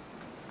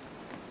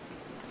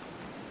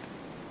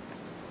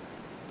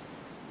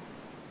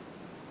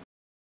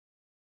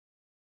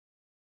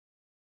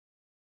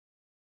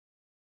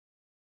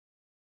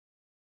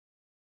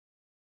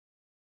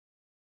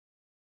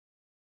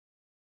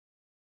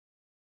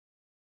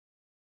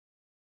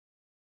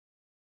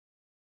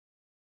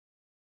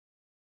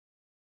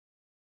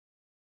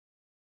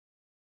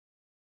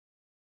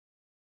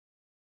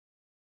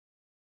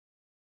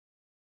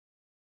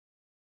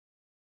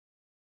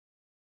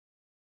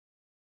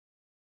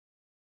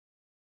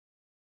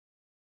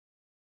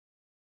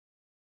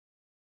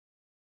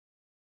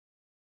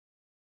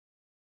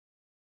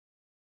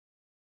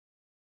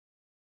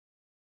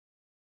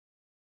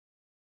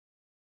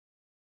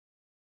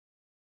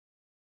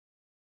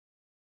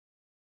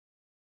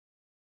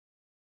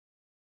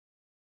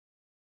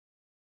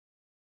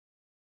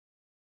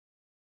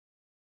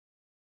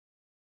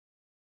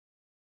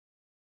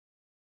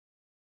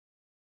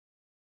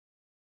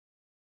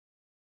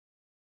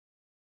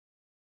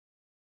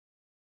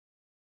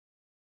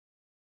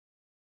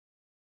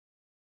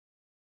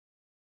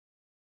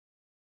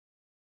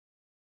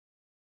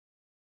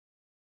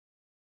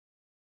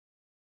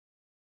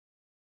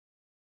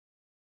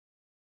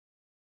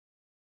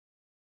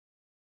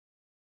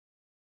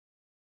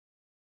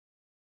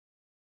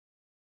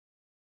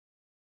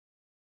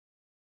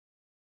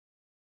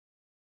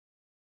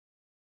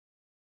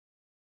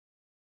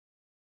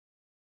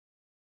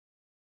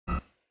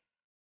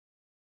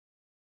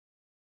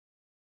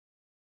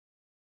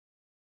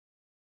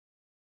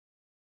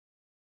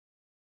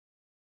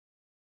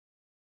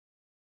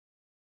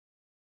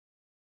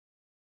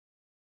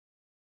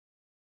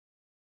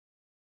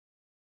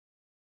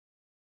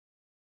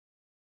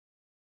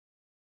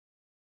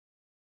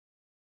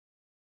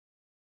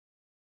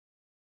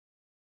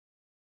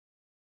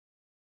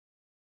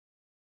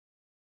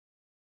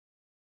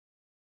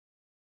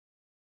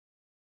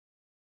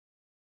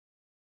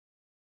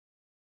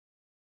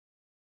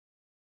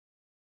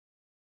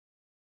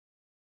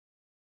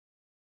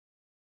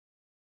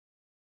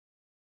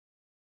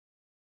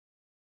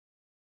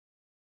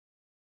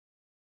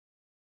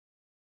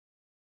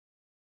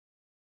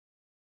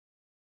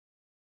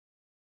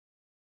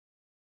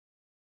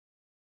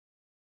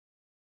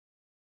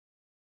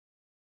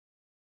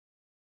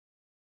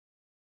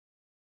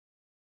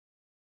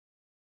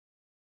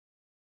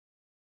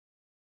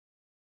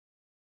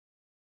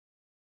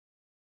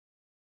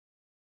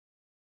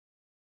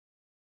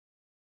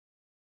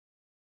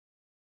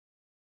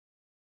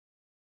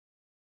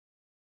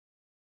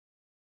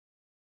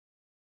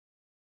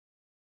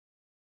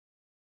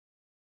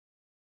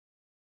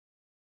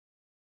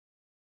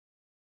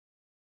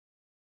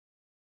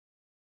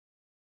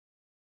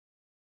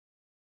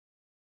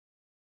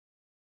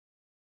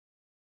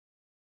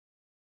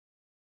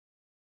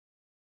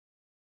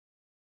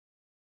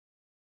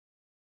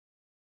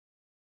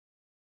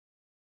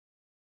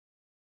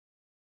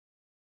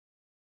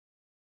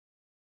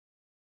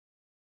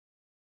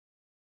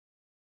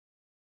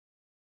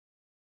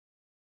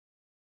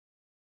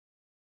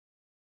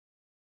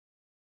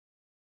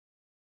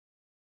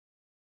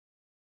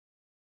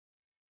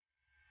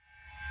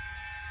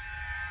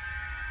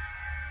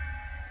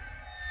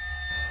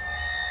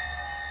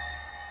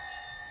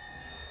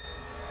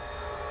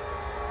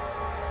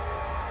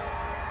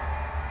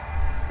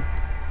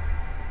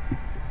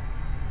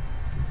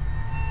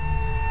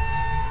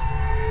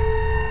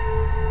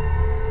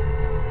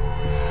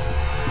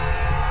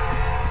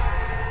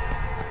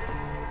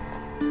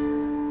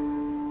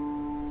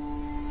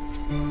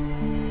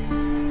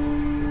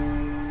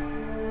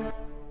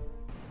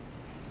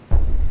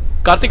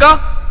 Kartika?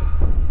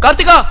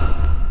 Kartika?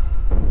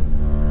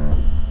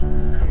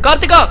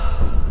 Kartika?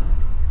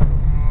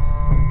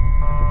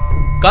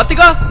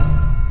 Kartika?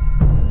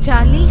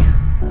 Charlie?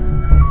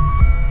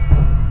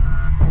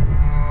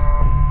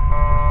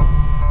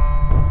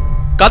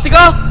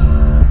 Kartika?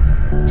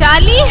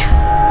 Charlie?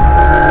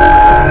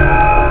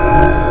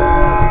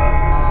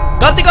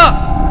 Kartika?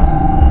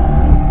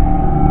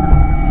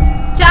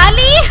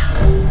 Charlie?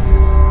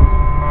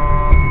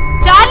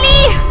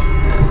 Charlie?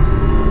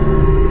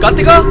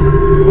 Kartika?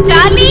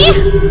 Charlie?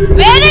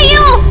 Where are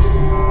you?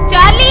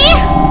 Charlie?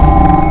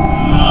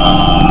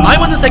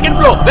 I'm on the second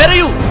floor. Where are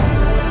you?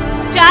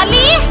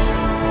 Charlie?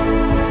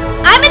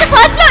 I'm in the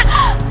first floor.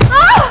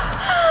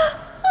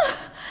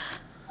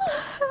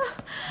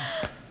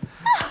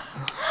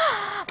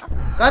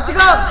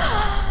 Kartika!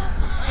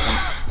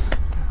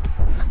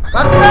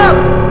 Kartika!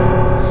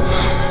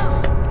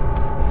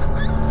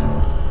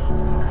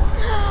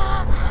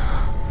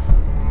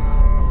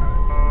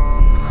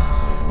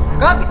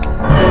 Kartika!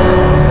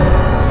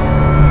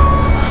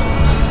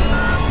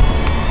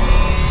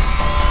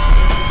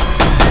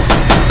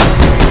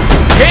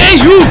 Hey,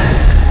 you!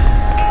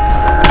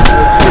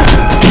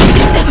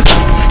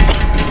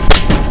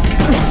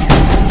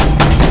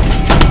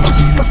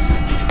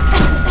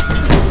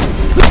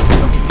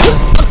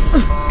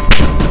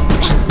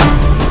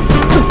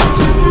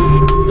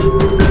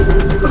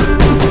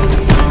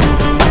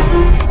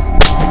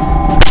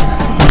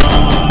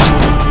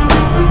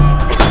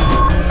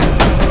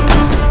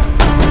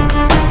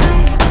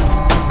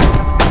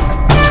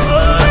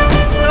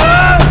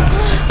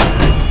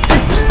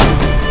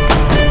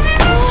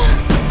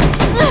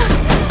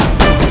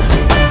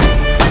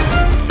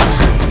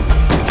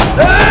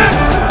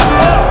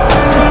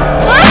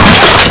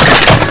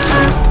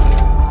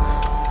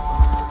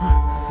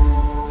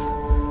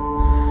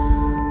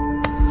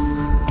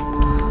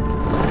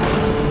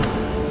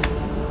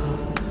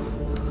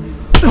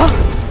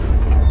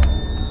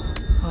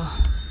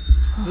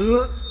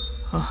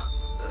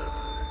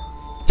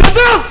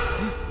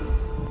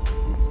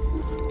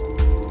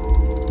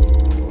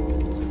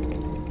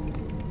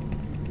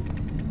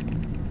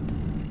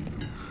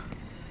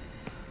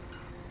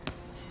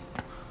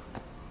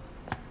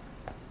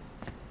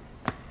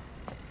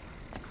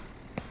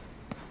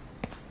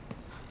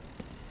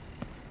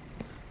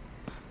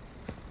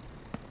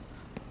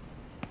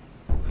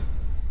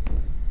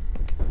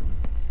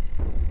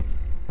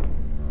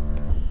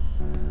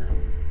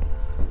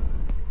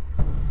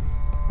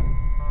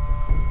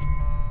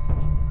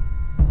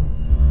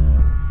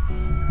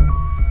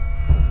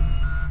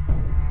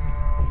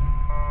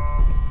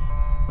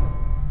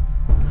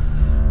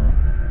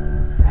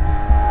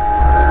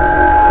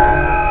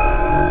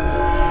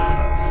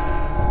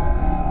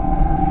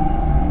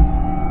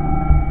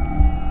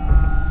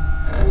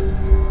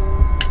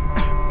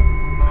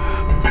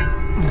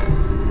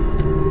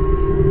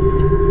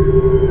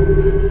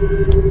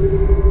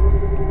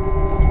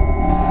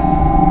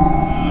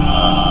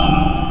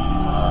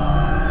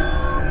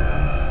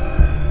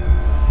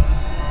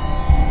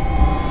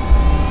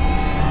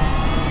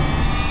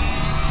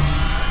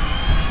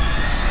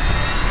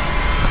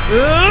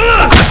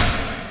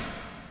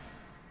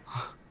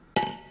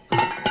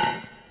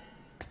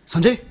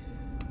 Sanjay!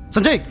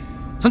 Sanjay!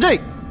 Sanjay!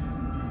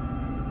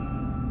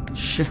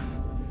 Shit.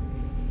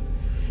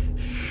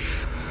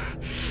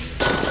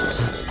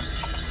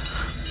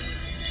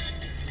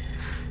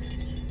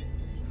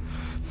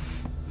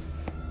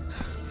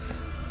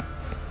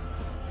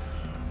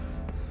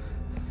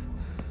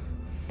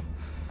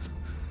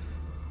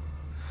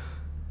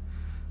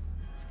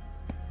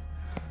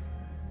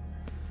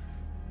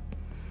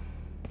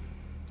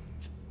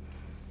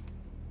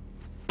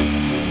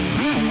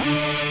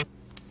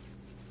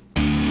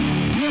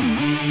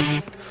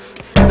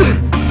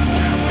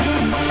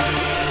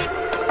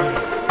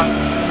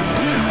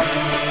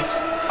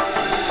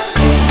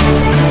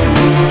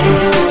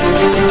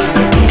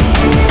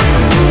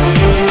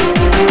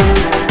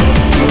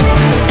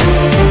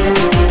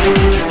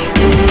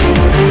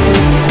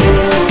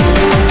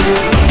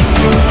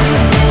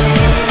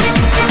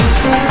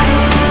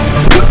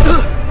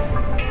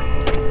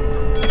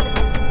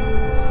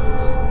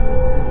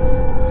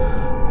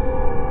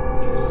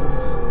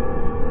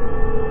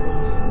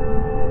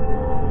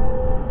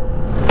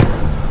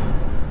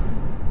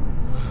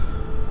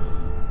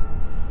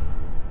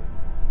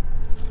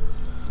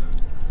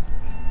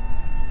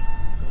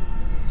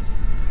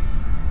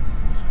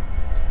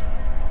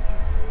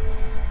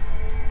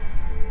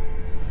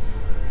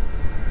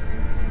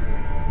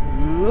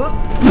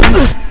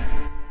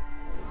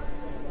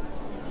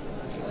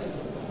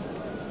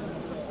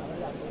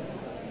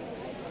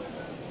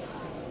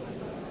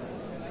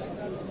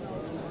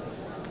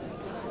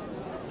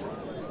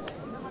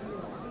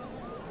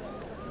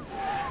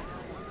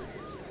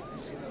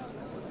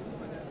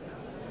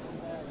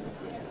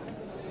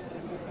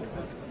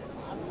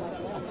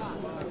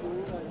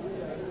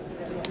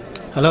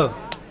 Hello.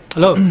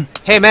 Hello.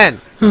 Hey man!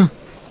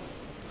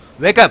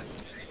 Wake up!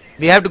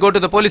 We have to go to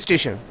the police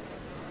station.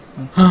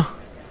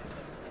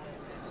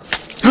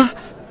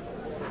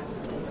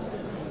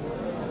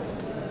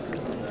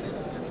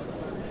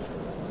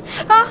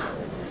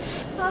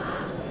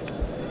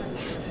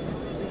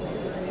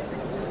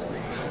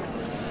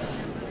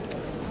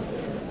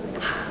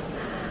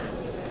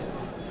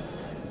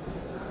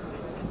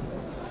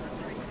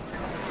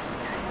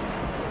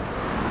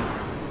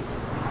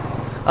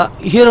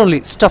 Here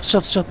only. Stop,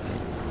 stop, stop.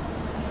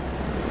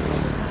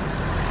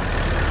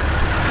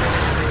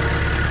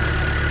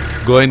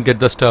 Go and get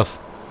the stuff.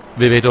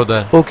 We wait over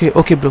there. Okay,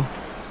 okay, bro.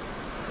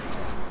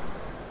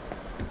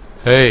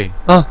 Hey,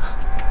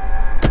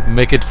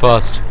 make it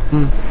fast.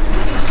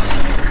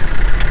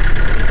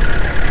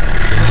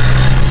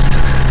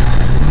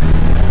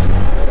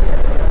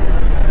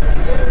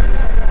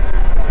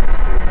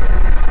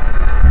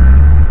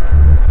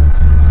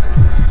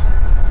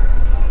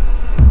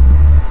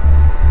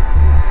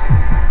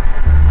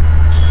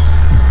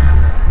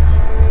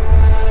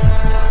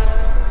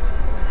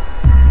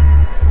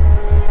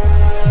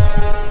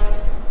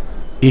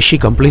 Is she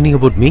complaining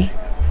about me?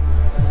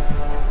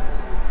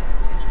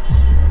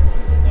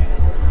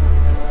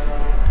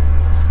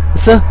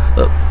 Sir,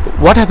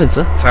 what happened,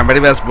 sir? Somebody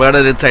was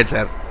murdered inside,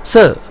 sir.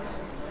 Sir,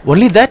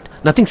 only that?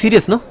 Nothing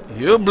serious, no?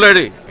 You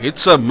bloody,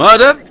 it's a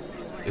murder?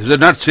 Is it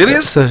not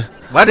serious? Sir.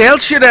 What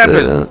else should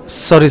happen?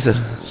 Sorry, sir.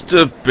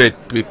 Stupid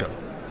people.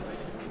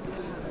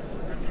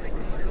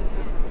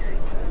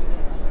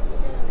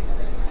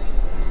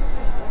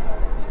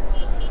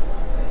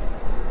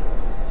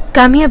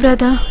 Come here,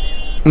 brother.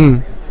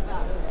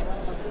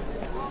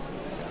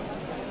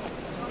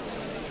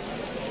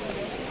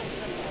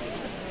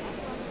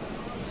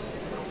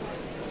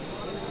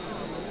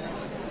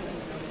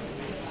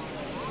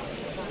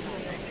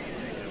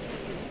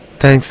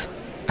 Thanks.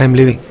 I'm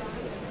leaving.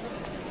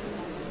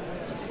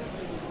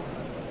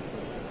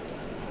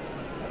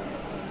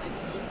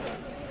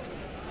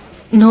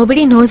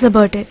 Nobody knows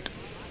about it.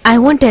 I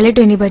won't tell it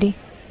to anybody.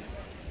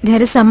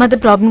 There is some other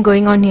problem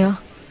going on here.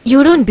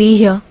 You don't be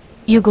here.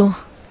 You go.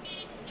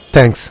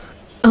 Thanks.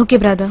 Okay,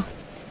 brother.